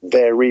a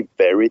very,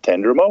 very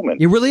tender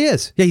moment. It really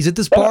is. Yeah, he's at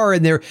this bar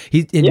and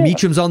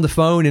Meacham's on the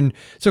phone, and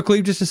so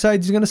Cleve just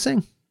decides he's going to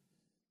sing.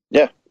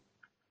 Yeah.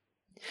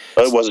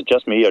 Was it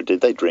just me, or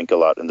did they drink a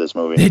lot in this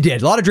movie? They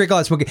did. A lot of drink, a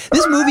lot of smoking.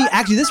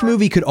 This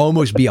movie could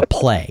almost be a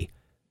play.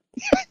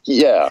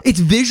 Yeah. It's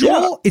visual.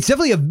 Yeah. It's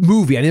definitely a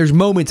movie. I mean, there's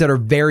moments that are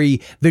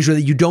very visual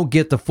that you don't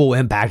get the full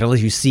impact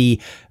unless you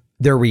see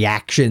their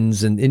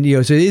reactions and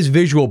so it is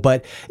visual,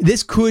 but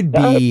this could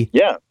be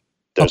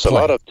there's a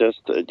lot of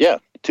just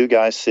two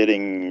guys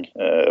sitting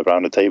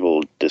around a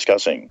table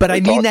discussing. But I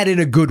mean that in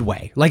a good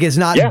way. Like, it's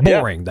not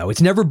boring though.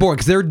 It's never boring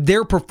because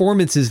their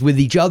performances with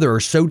each other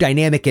are so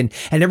dynamic, and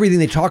everything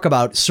they talk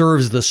about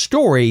serves the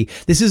story.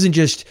 This isn't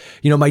just,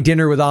 my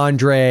dinner with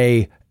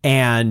Andre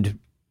and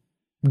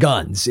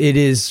guns. It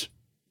is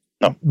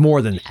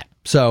more than that.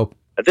 So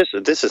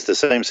this is the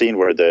same scene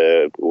where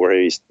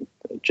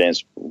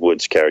James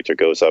Woods' character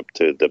goes up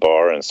to the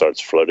bar and starts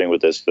flirting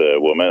with this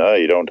woman. Oh,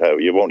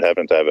 you won't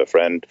happen to have a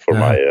friend for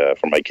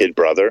my kid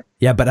brother.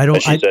 Yeah, but I don't.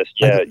 And she says,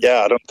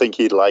 I don't think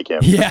he'd like him.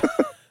 Yeah,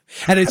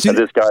 and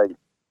this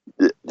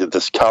guy,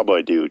 this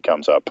cowboy dude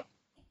comes up,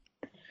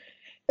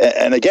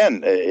 and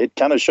again, it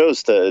kind of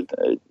shows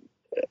that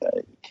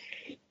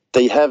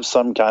they have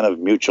some kind of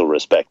mutual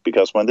respect,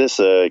 because when this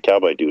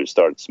cowboy dude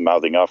starts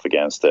mouthing off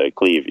against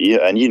Cleve,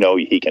 and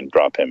he can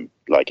drop him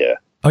like a.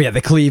 Oh yeah,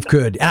 the Cleve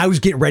could. And I was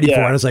getting ready for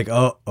it. I was like,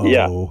 oh.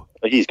 Yeah,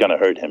 he's going to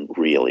hurt him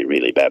really,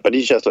 really bad. But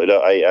he's just like,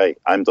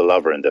 I'm the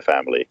lover in the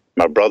family.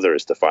 My brother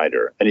is the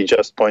fighter. And he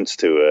just points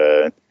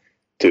to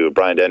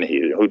Brian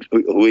Dennehy,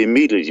 who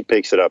immediately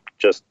picks it up.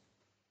 Just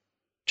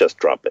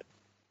drop it.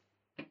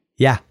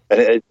 Yeah.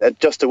 And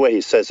just the way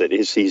he says it,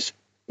 he's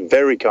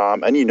very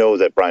calm. And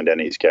that Brian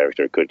Dennehy's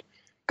character could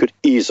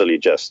easily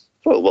just,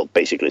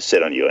 basically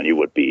sit on you, and you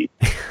would be...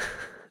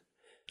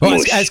 Well,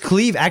 as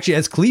Cleve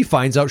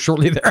finds out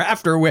shortly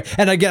thereafter,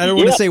 and again, I don't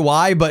want to say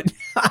why, but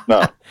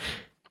no,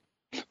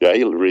 yeah,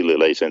 he really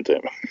lays into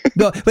him.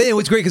 No, but it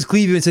was great because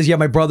Cleve even says, "Yeah,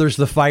 my brother's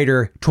the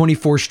fighter,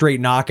 24 straight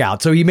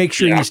knockouts." So he makes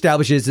sure he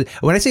establishes.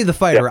 When I say the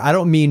fighter, I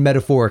don't mean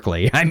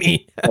metaphorically. I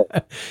mean,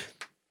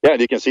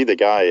 you can see the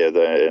guy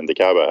in the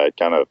cowboy hat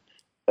kind of,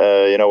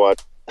 you know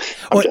what?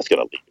 I'm just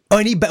gonna leave. Oh,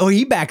 and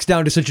he backs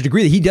down to such a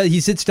degree that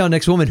he sits down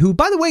next to a woman who,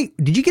 by the way,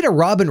 did you get a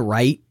Robin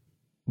Wright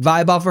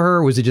vibe off of her,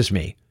 or was it just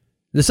me?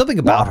 There's something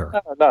about her.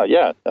 No,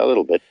 yeah, a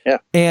little bit, yeah.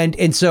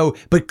 And so,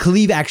 but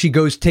Cleve actually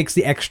takes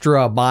the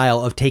extra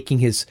mile of taking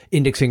his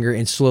index finger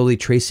and slowly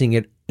tracing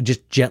it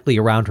just gently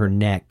around her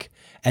neck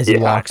as he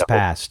walks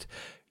past,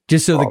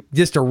 just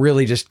to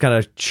really just kind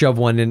of shove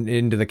one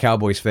into the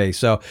cowboy's face.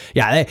 So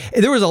yeah,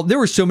 there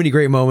were so many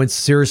great moments,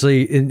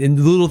 seriously, in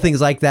little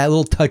things like that,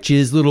 little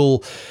touches,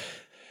 little.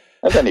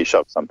 And then he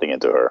shoved something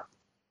into her.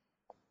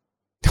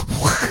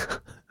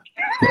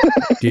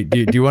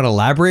 do you want to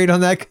elaborate on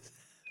that?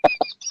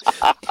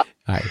 All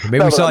right,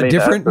 maybe we saw a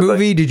different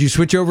movie. Did you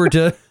switch over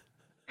to?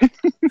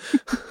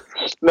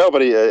 No,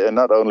 but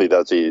not only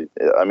does he.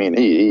 I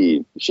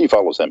mean, she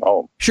follows him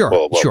home.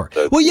 Sure, sure.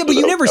 Well, yeah, but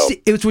you never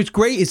see. What's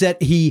great is that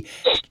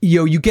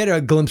you get a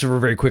glimpse of her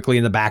very quickly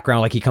in the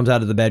background. Like, he comes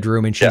out of the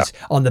bedroom and she's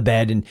on the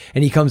bed, and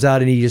he comes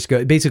out and he just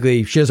goes.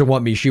 Basically, she doesn't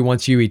want me. She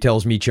wants you. He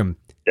tells Meacham.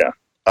 Yeah,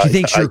 she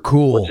thinks you're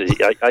cool.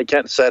 I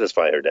can't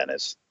satisfy her,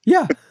 Dennis.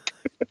 Yeah.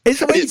 He's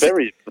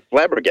very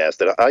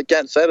flabbergasted. I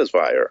can't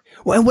satisfy her.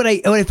 Well, and what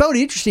I found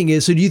interesting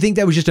is, so do you think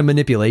that was just a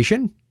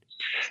manipulation?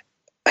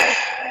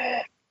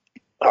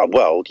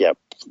 Well, yeah,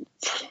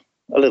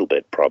 a little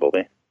bit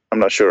probably. I'm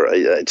not sure.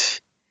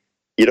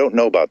 You don't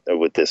know about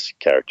with this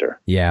character.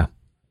 Yeah.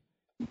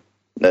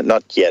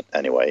 Not yet,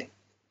 anyway.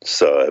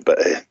 So, but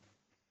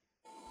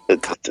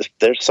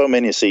there's so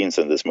many scenes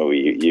in this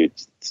movie.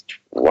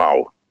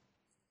 Wow.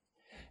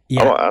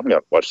 Yeah. I'm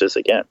gonna watch this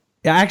again.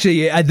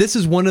 Actually, this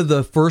is one of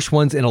the first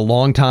ones in a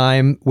long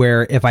time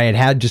where if I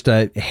had just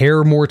a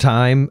hair more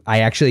time,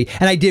 I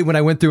did when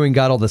I went through and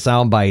got all the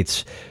sound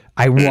bites,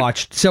 I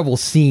watched several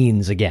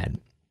scenes again.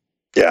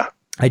 Yeah.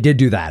 I did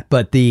do that,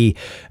 but it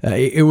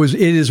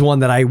is one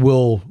that I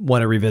will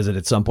want to revisit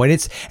at some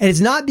point. It's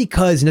not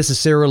because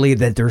necessarily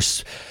that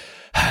there's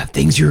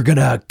things you're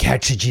gonna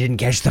catch that you didn't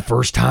catch the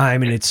first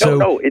time, and it's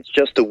no, it's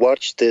just to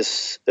watch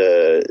this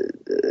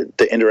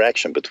the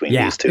interaction between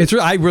these two.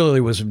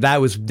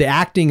 The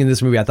acting in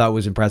this movie I thought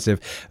was impressive.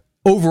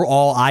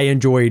 Overall, I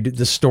enjoyed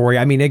the story.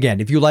 I mean,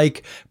 again, if you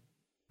like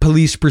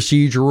police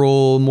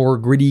procedural, more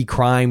gritty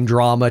crime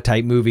drama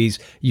type movies,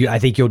 I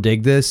think you'll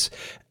dig this.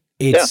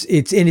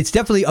 It's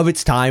definitely of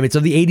its time. It's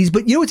of the 80s,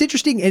 but you know what's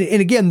interesting?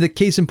 And again, the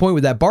case in point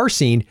with that bar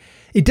scene,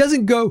 it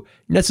doesn't go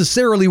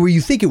necessarily where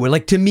you think it would.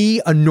 Like, to me,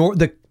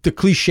 the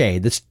cliche,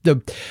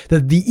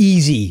 the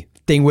easy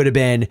thing would have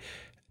been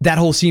that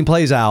whole scene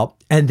plays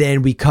out, and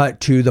then we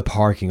cut to the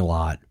parking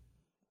lot.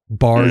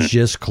 Bar's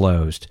just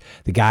closed.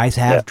 The guy's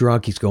half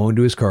drunk. He's going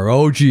to his car.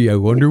 Oh, gee, I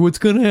wonder what's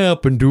going to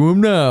happen to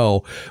him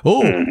now.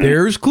 Oh,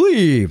 there's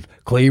Cleve.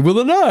 Cleve with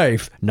a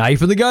knife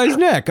in the guy's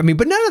neck. I mean,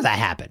 but none of that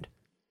happened.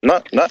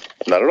 Not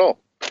at all.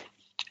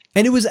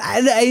 And it was,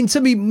 and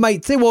somebody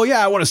might say, well,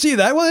 yeah, I want to see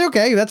that. Well,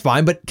 okay, that's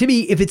fine. But to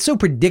me, if it's so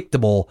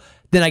predictable,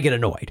 then I get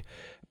annoyed.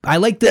 I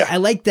like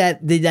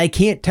that I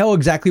can't tell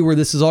exactly where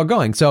this is all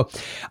going. So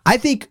I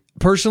think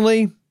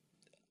personally,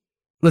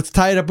 let's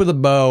tie it up with a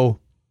bow.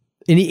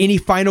 Any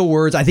final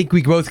words? I think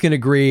we both can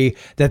agree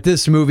that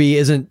this movie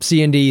isn't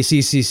CND,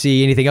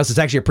 CCC, anything else. It's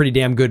actually a pretty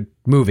damn good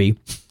movie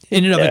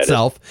in and of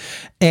itself.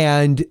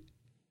 And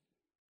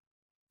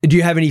do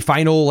you have any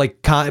final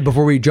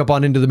before we jump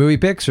on into the movie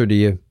picks, or do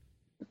you?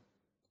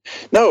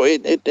 No,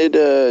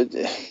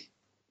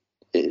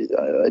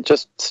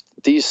 just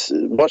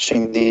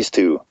watching these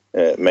two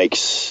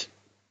makes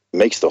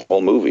the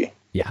whole movie,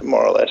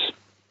 more or less.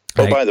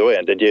 Oh, by the way,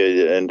 and did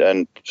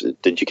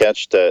you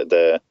catch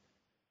the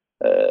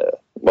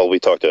well, we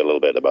talked a little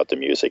bit about the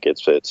music.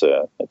 It's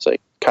a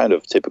kind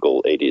of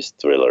typical 80s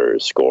thriller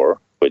score,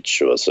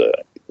 which was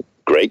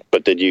great.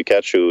 But did you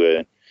catch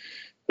who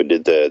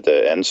did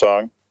the end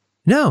song?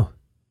 No.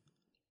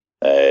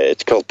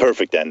 It's called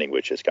Perfect Ending,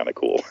 which is kind of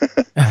cool.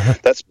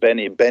 That's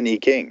Benny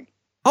King.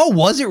 Oh,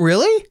 was it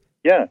really?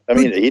 Yeah. I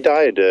mean, he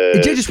died.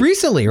 Just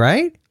recently,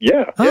 right?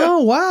 Yeah.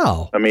 Oh,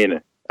 wow. I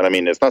mean,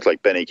 it's not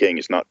like Benny King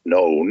is not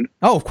known.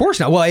 Oh, of course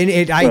not. Well,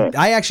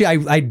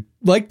 I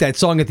liked that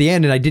song at the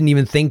end, and I didn't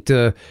even think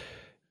to.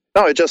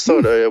 No, I just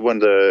thought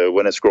when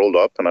it scrolled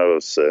up, and I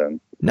was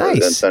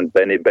nice. And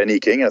Benny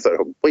King, I thought,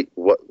 oh, wait,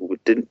 what?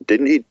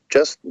 Didn't he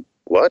just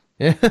what?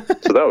 So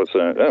that was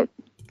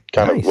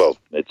kind of, well,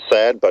 it's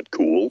sad but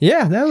cool.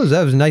 Yeah, that was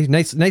a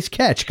nice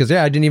catch, because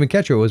I didn't even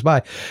catch who it was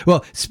by.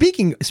 Well,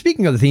 speaking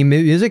of the theme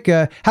music,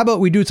 how about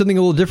we do something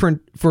a little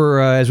different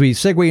for as we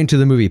segue into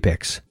the movie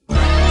picks.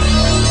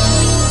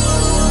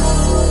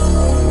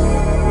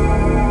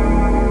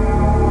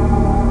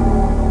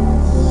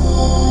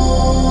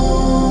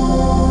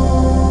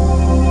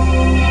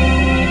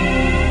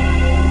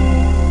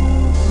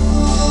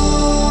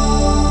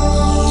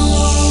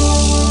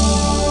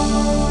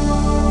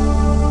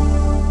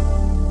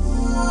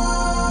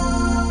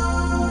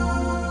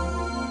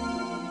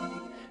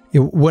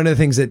 One of the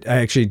things that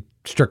actually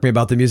struck me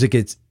about the music,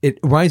 it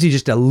reminds me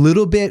just a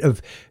little bit of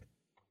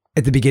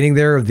at the beginning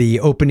there of the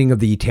opening of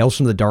the Tales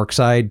from the Dark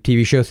Side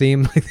TV show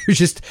theme. There's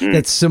just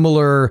that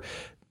similar,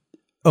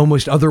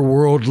 almost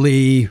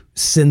otherworldly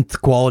synth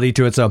quality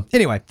to it. So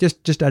anyway,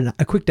 just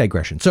a quick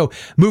digression. So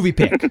movie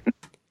pick,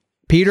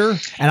 Peter.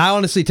 And I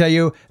honestly tell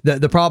you,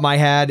 the problem I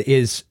had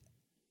is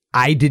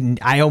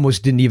I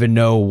almost didn't even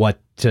know what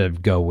to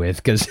go with,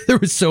 because there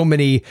was so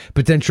many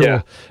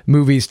potential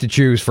movies to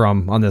choose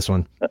from on this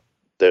one.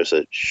 There's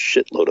a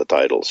shitload of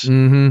titles.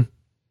 Mm-hmm.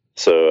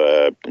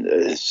 So,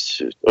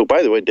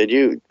 by the way, did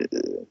you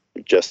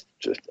just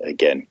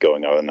again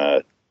going on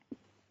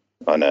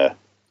a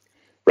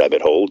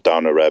rabbit hole,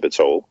 down a rabbit's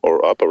hole,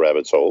 or up a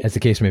rabbit's hole? As the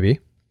case may be.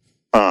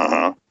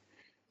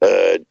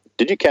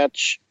 Did you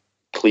catch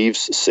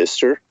Cleve's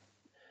sister?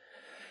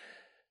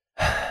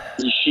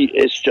 She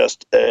is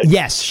just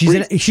yes.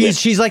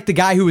 She's like the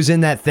guy who was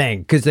in that thing,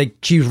 because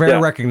she's very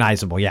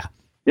recognizable. Yeah.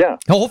 The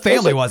whole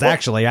family was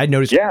actually. I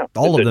noticed.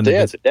 All of them.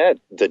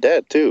 The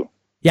dad too.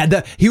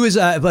 Yeah. He was.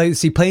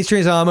 Planes,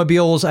 Trains, and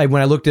Automobiles.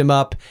 When I looked him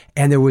up,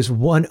 and there was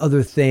one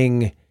other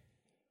thing.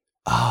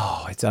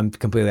 Oh, I'm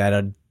completely out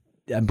of.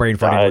 I'm brain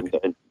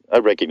farting. I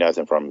recognize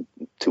him from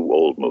two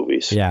old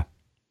movies. Yeah.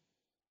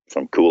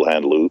 From Cool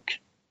Hand Luke.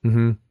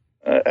 Mm-hmm.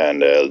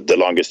 And The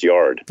Longest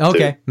Yard.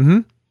 Okay. Too.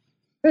 Mm-hmm.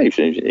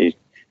 He's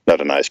not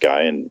a nice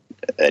guy in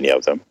any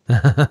of them,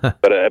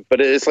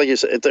 but it's like you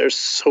said, there's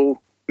so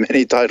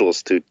many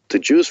titles to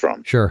choose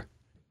from. Sure.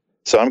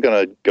 So I'm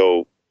gonna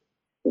go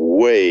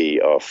way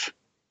off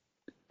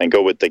and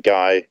go with the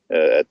guy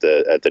at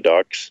the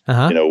docks.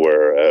 You know,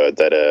 where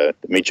that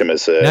Meacham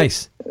is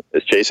is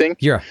chasing.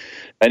 Yeah.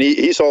 And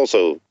he's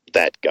also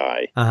that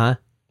guy. And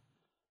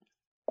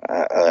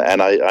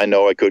I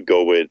know I could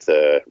go with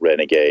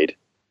Renegade.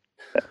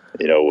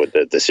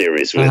 with the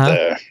series with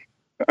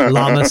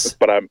llamas.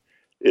 but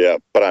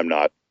I'm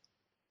not.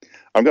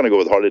 I'm going to go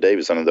with Harley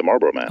Davidson and the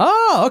Marlboro Man.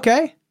 Oh,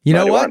 okay. You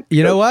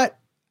know what?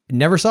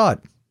 Never saw it.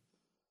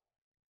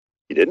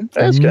 You didn't?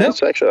 That's good.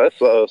 It's actually,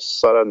 I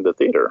saw it in the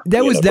theater.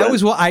 That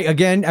was what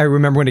I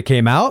remember when it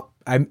came out.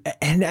 And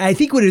I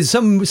think what it is,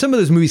 some of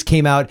those movies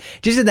came out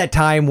just at that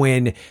time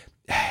when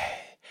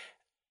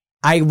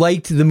I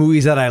liked the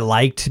movies that I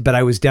liked, but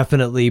I was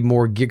definitely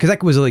more because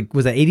that was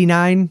that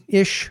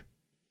 89-ish?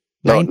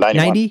 No,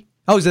 90?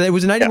 Oh, it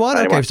was 91? Yeah, 91.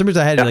 Okay, for some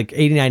reason I had like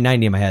 89,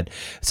 90 in my head.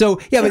 So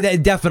yeah,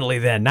 but definitely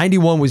then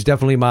 91 was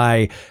definitely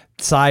my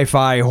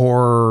sci-fi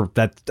horror.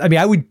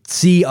 I would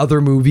see other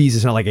movies.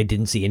 It's not like I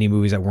didn't see any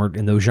movies that weren't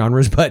in those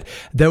genres, but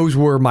those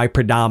were my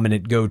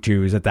predominant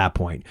go-tos at that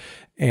point.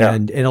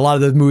 And a lot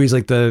of those movies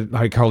like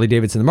Harley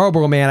Davidson, the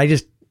Marlboro Man, I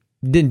just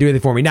didn't do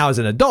anything for me. Now as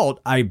an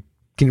adult, I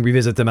can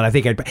revisit them, and I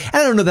think I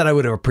don't know that I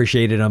would have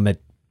appreciated them at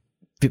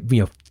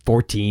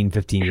 14,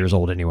 15 years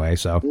old anyway.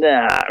 So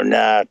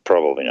nah,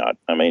 probably not.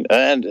 I mean,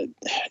 and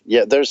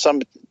there's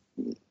some.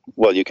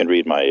 Well, you can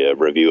read my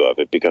review of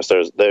it because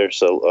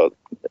there's a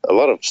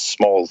lot of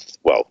small.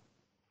 Well,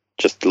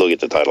 just look at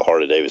the title,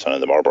 Harley Davidson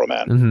and the Marlboro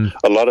Man. Mm-hmm.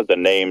 A lot of the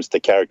names, the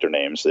character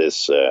names,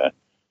 is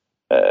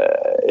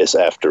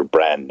after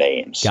brand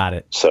names. Got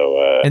it.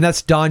 So and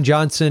that's Don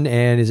Johnson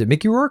and is it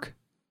Mickey Rourke?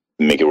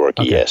 Mickey Rourke,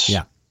 okay. Yes.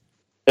 Yeah.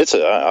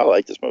 I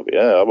like this movie.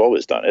 I've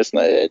always done it.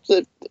 It's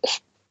a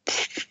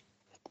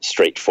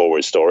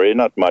straightforward story.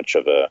 Not much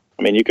of a.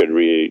 I mean, you could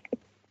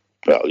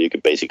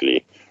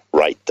basically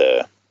write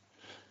the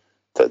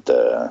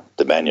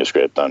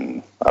manuscript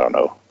on, I don't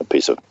know, a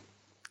piece of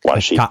one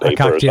sheet of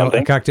paper or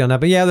something. A cocktail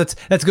nut. But yeah,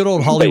 that's good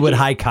old Hollywood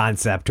high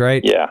concept,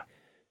 right? Yeah,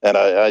 and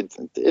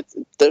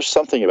there's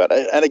something about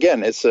it. And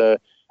again, it's a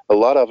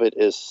lot of it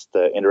is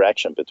the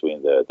interaction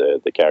between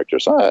the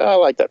characters. I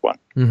like that one.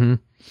 Mm-hmm.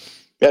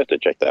 You have to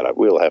check that out.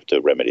 We'll have to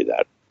remedy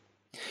that.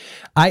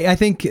 I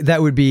think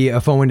that would be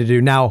a fun one to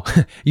do. Now,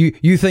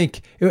 you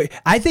think?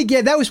 I think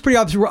that was pretty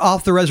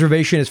off the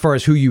reservation as far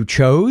as who you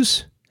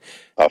chose.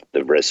 Off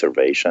the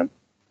reservation.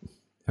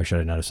 Or should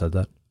I not have said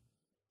that?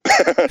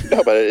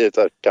 No, but it's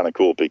kind of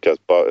cool because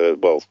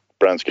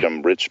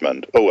Branscombe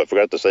Richmond. Oh, I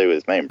forgot to say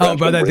his name. Oh,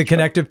 but the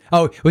connective.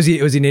 Oh, was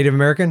he Native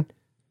American?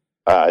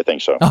 I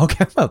think so.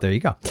 Okay, well there you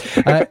go.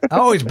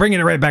 Always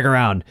bringing it right back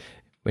around.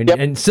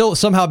 And still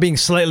somehow being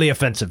slightly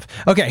offensive.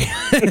 Okay.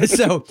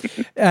 So,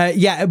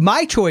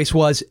 my choice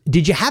was,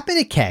 did you happen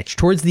to catch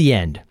towards the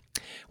end,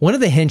 one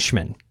of the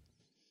henchmen,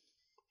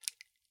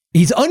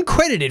 he's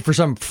uncredited for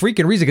some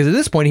freaking reason, because at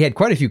this point he had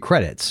quite a few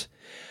credits.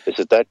 Is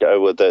it that guy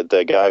with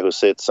the guy who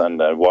sits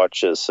and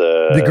watches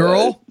the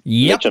girl?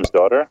 Yep. Mitchum's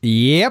daughter?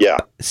 Yep. Yeah.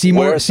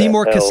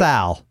 Seymour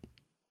Cassell.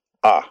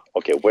 Ah,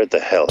 okay. Where the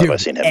hell have I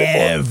seen him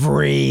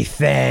before?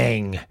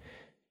 Everything.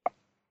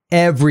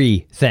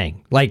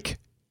 Like...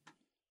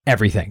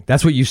 everything.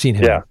 That's what you've seen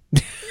him.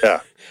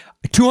 Yeah.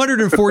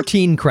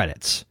 214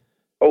 credits.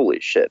 Holy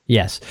shit.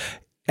 Yes.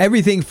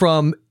 Everything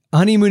from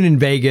Honeymoon in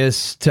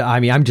Vegas to,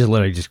 I'm just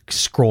literally just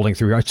scrolling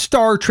through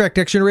Star Trek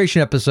Next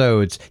Generation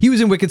episodes. He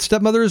was in Wicked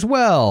Stepmother as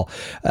well.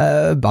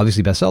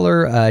 Obviously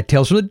bestseller.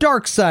 Tales from the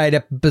Dark Side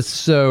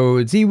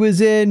episodes. He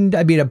was in,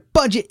 a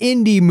bunch of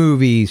indie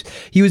movies.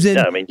 He was in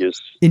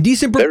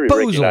Indecent Proposal.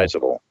 Very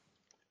recognizable.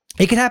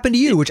 It Can Happen to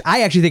You, which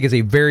I actually think is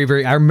a very,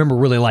 very... I remember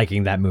really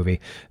liking that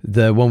movie.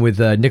 The one with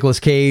Nicolas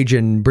Cage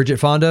and Bridget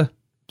Fonda.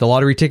 The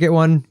lottery ticket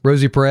one.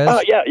 Rosie Perez.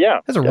 Oh,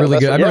 yeah. That's a really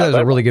good... I remember that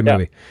was a really good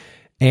movie.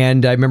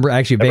 And I remember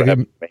actually... Never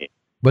happened to me.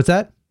 What's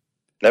that?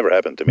 Never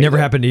happened to me. Never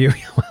happened to you.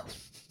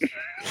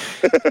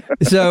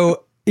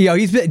 So,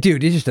 he's been...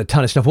 Dude, it's just a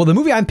ton of stuff. Well, the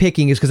movie I'm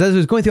picking is because as I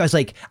was going through, I was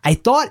like... I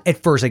thought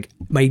at first, like,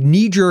 my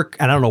knee-jerk...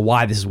 And I don't know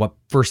why this is what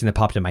first thing that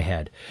popped in my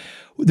head.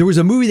 There was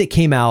a movie that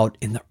came out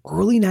in the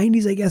early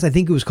 90s, I guess. I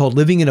think it was called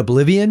Living in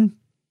Oblivion.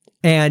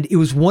 And it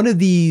was one of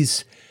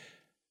these...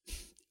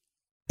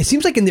 It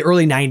seems like in the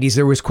early 90s,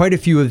 there was quite a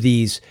few of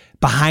these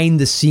behind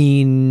the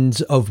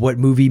scenes of what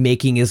movie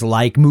making is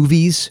like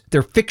movies.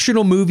 They're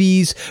fictional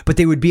movies, but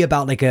they would be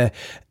about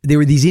they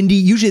were these indie,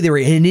 usually they were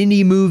an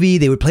indie movie.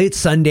 They would play at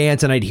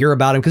Sundance and I'd hear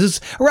about them because it's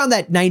around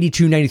that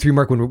 92, 93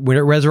 mark when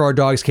Reservoir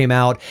Dogs came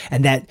out,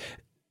 and that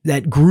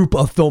group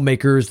of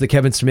filmmakers, the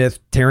Kevin Smith,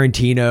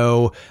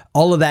 Tarantino,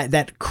 all of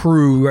that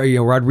crew,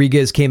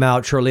 Rodriguez came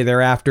out shortly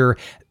thereafter.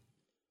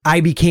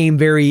 I became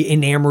very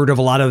enamored of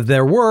a lot of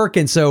their work.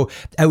 And so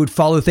I would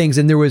follow things.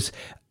 And there was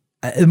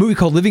a movie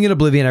called Living in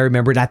Oblivion, I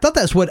remembered. And I thought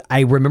that's what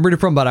I remembered it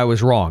from, but I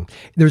was wrong.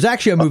 There's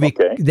actually a movie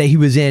that he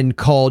was in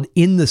called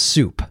In the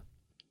Soup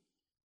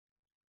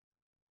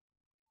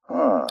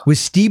with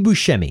Steve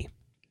Buscemi.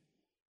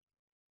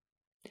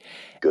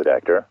 Good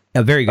actor.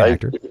 A very good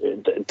actor.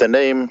 The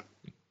name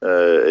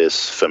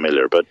is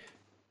familiar, but...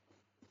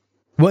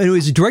 Well, it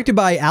was directed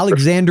by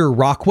Alexander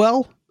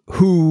Rockwell,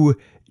 who...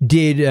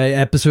 did an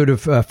episode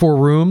of 4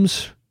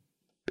 Rooms,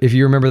 if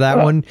you remember that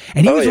one.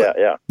 And he was,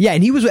 yeah.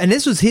 And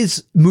this was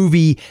his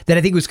movie that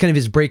I think was kind of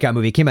his breakout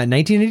movie. It came out in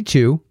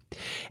 1982,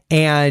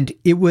 and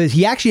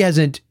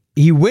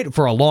he went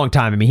for a long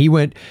time. He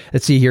went,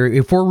 let's see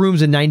here, 4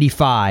 Rooms in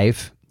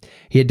 95.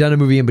 He had done a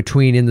movie in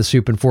between In the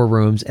Soup and Four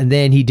Rooms, and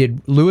then he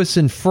did Lewis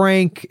and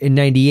Frank in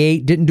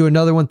 98, didn't do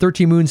another one,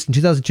 13 Moons in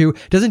 2002,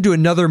 doesn't do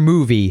another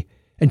movie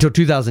until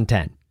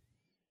 2010.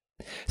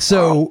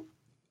 So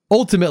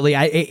ultimately,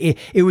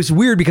 it was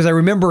weird because I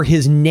remember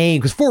his name,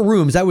 because Four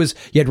Rooms, that was,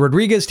 you had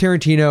Rodriguez,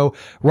 Tarantino,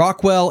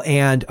 Rockwell,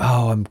 and,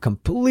 I'm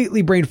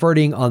completely brain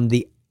farting on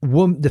the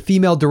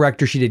female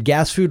director. She did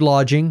Gas Food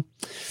Lodging.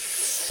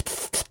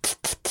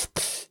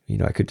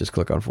 I could just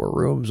click on Four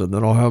Rooms and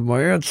then I'll have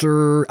my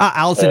answer.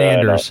 Allison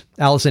Anders.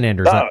 No. Allison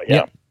Anders. Oh,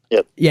 yeah.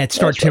 Yep. Yeah, it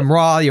starred Tim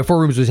Roth.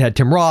 Four Rooms had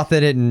Tim Roth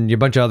in it and a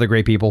bunch of other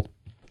great people.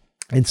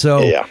 And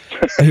so,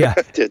 yeah.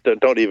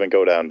 Don't even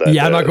go down that.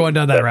 Yeah, I'm not going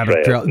down that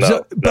rabbit trail.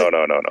 No.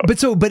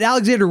 But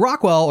Alexander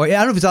Rockwell, or I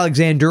don't know if it's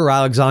Alexander or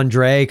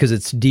Alexandre, because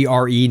it's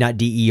DRE, not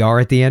DER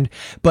at the end,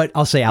 but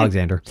I'll say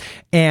Alexander.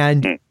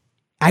 And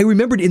I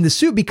remembered In the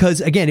Soup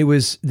because, again, it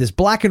was this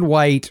black and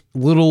white,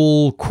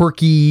 little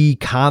quirky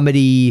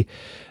comedy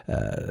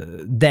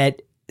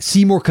that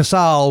Seymour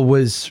Cassel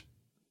was,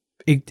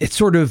 it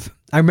sort of,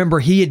 I remember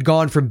he had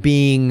gone from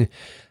being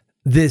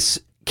this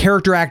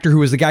character actor who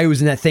was the guy who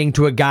was in that thing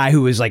to a guy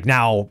who was like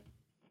now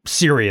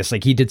serious.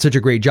 Like he did such a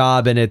great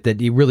job in it that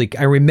he really,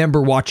 I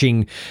remember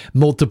watching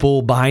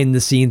multiple behind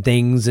the scene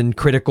things and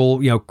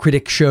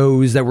critic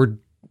shows that were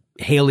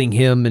hailing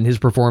him and his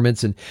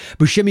performance. And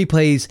Buscemi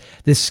plays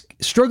this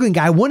struggling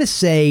guy. I want to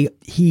say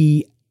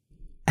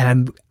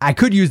I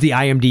could use the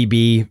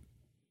IMDb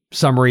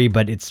summary,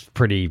 but it's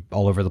pretty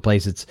all over the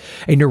place. It's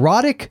a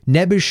neurotic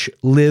Nebish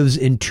lives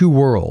in two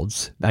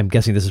worlds. I'm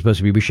guessing this is supposed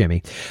to be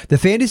Buscemi. The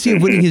fantasy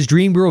of winning his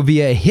dream girl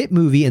via a hit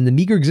movie and the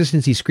meager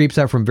existence he scrapes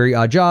out from very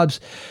odd jobs,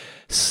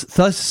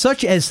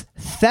 such as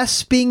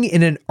thesping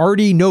in an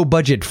arty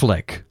no-budget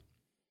flick.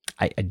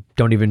 I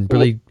don't even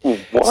really...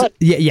 What?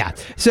 Yeah.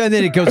 So and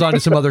then it goes on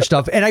to some other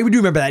stuff. And I do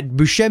remember that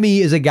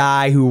Buscemi is a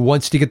guy who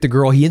wants to get the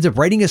girl. He ends up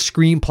writing a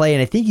screenplay,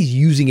 and I think he's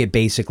using it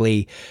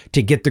basically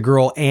to get the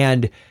girl.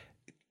 And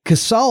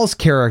Cassal's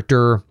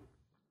character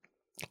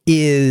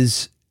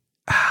is,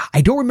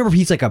 I don't remember if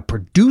he's like a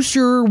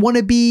producer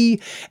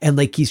wannabe, and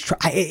like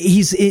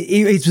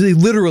it's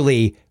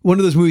literally one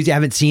of those movies you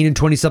haven't seen in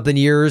 20 something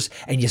years,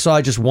 and you saw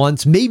it just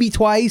once, maybe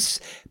twice,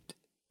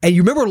 and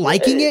you remember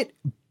liking it,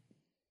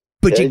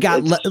 but you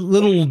got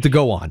little to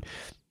go on.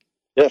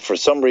 Yeah, for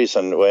some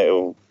reason,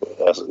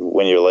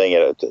 when you're laying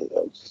it out,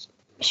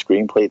 a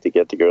screenplay to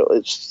get the girl,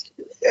 it's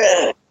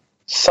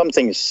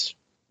something's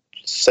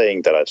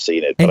saying that I've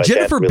seen it, but and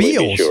Jennifer I can't really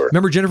Beals. be sure.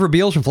 Remember Jennifer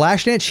Beals from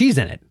Flashdance? She's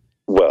in it.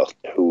 Well,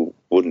 who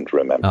wouldn't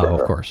remember her?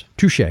 Of course.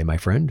 Touche, my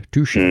friend.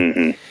 Touche.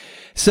 Mm-hmm.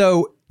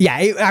 So, yeah,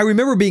 I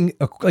remember being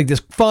like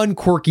this fun,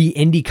 quirky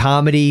indie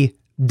comedy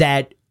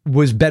that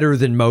was better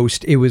than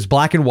most. It was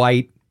black and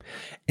white,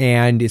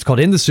 and it's called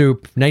In the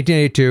Soup,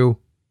 1982.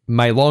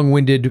 My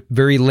long-winded,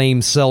 very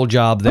lame sell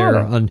job there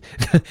on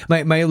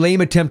my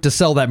lame attempt to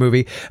sell that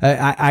movie.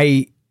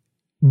 I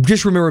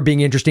just remember being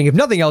interesting, if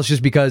nothing else,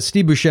 just because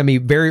Steve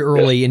Buscemi very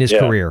early in his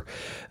career.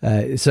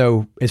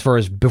 So as far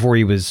as before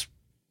he was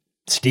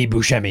Steve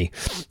Buscemi.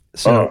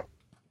 So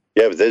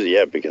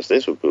because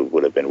this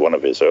would have been one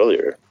of his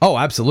earlier. Oh,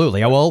 absolutely.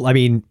 Well, I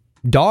mean,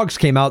 Dogs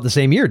came out the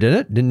same year, didn't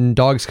it? Didn't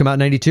Dogs come out in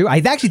 92? I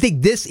actually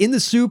think this, In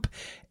the Soup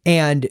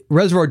and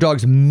Reservoir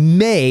Dogs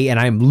may, and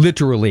I'm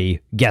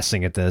literally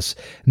guessing at this,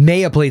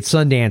 may have played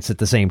Sundance at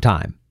the same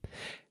time.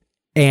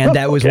 And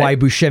that was why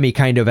Buscemi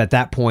kind of at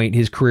that point,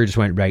 his career just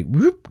went right,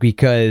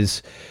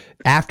 because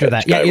after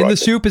that, In the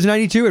Soup is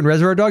 92 and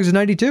Reservoir Dogs is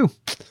 92.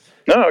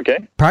 Oh,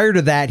 okay. Prior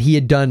to that, he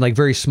had done like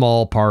very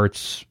small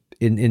parts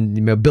in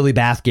Billy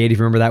Bathgate, if you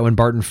remember that one.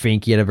 Barton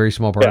Fink, he had a very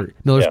small part.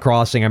 Miller's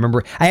Crossing. I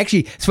remember,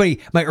 it's funny,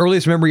 my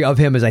earliest memory of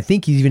him is I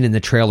think he's even in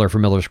the trailer for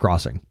Miller's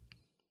Crossing.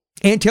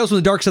 And Tales from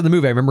the Dark Side of the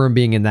Movie. I remember him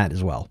being in that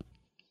as well.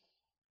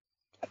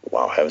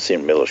 Wow, I haven't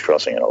seen Miller's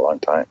Crossing in a long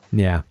time.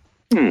 Yeah.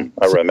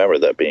 I remember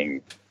that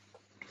being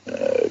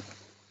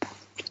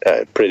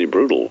a pretty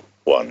brutal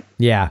one.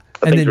 Yeah.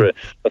 I think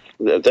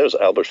there's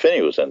Albert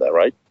Finney was in that,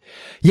 right?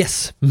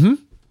 Yes. Mm-hmm.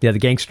 Yeah, the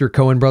gangster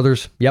Coen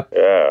brothers. Yep.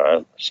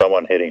 Yeah,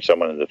 someone hitting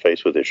someone in the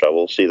face with a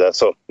shovel. See,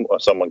 that's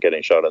someone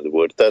getting shot in the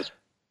wood. That's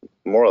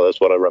more or less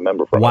what I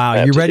remember from.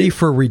 Wow, you ready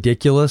for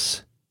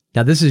ridiculous?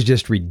 Now, this is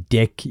just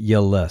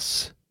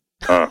ridiculous.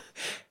 Huh.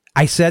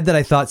 I said that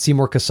I thought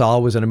Seymour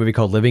Cassel was in a movie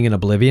called Living in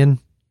Oblivion.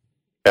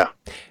 Yeah.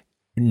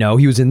 No,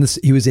 he was in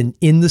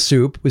the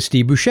Soup with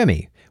Steve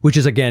Buscemi, which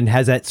is, again,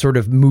 has that sort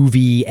of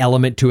movie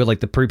element to it,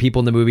 like the people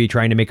in the movie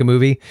trying to make a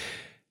movie.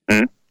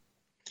 Mm-hmm.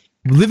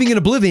 Living in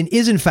Oblivion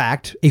is, in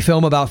fact, a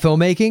film about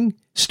filmmaking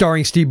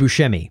starring Steve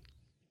Buscemi.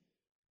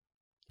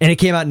 And it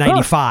came out in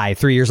 95,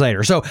 3 years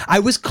later. So I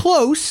was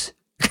close.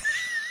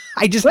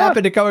 I just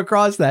happened to come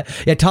across that.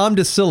 Yeah, Tom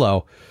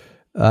DeCillo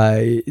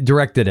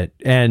directed it.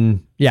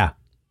 And yeah.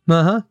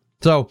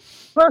 So,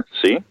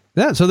 see?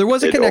 Yeah, so there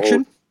was a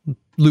connection.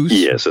 Loose.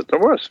 Yes, there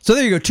was. So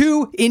there you go.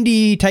 2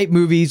 indie type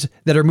movies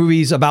that are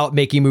movies about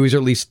making movies, or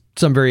at least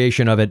some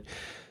variation of it.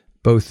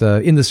 Both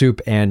In the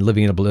Soup and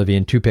Living in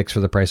Oblivion. 2 picks for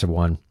the price of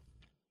 1.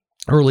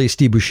 Early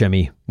Steve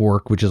Buscemi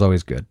work, which is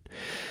always good.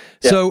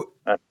 Yeah, So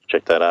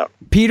check that out.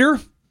 Peter?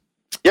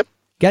 Yep.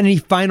 Got any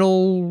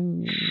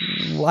final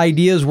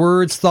ideas,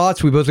 words,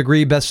 thoughts? We both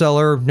agree,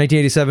 bestseller,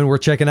 1987, worth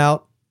checking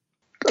out.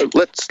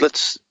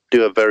 Let's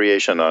do a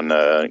variation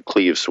on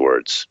Cleve's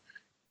words.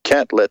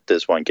 Can't let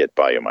this one get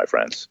by you, my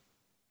friends.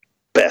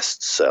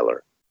 Bestseller.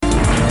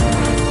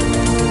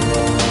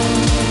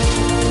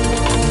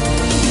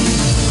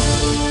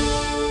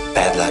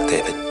 Bad luck,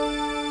 David.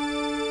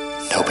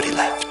 Nobody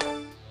left.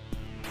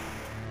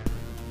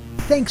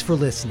 Thanks for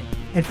listening.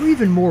 And for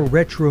even more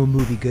retro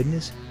movie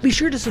goodness, be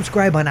sure to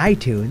subscribe on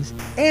iTunes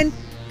and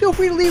feel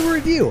free to leave a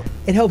review.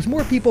 It helps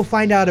more people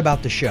find out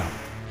about the show.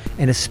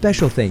 And a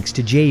special thanks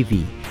to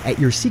JV at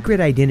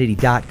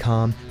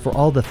yoursecretidentity.com for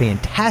all the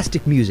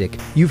fantastic music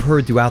you've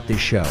heard throughout this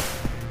show.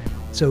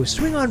 So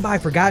swing on by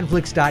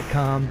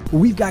ForgottenFlix.com,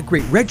 where we've got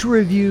great retro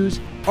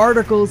reviews,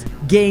 articles,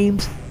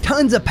 games,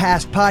 tons of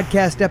past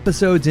podcast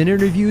episodes and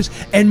interviews,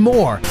 and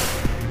more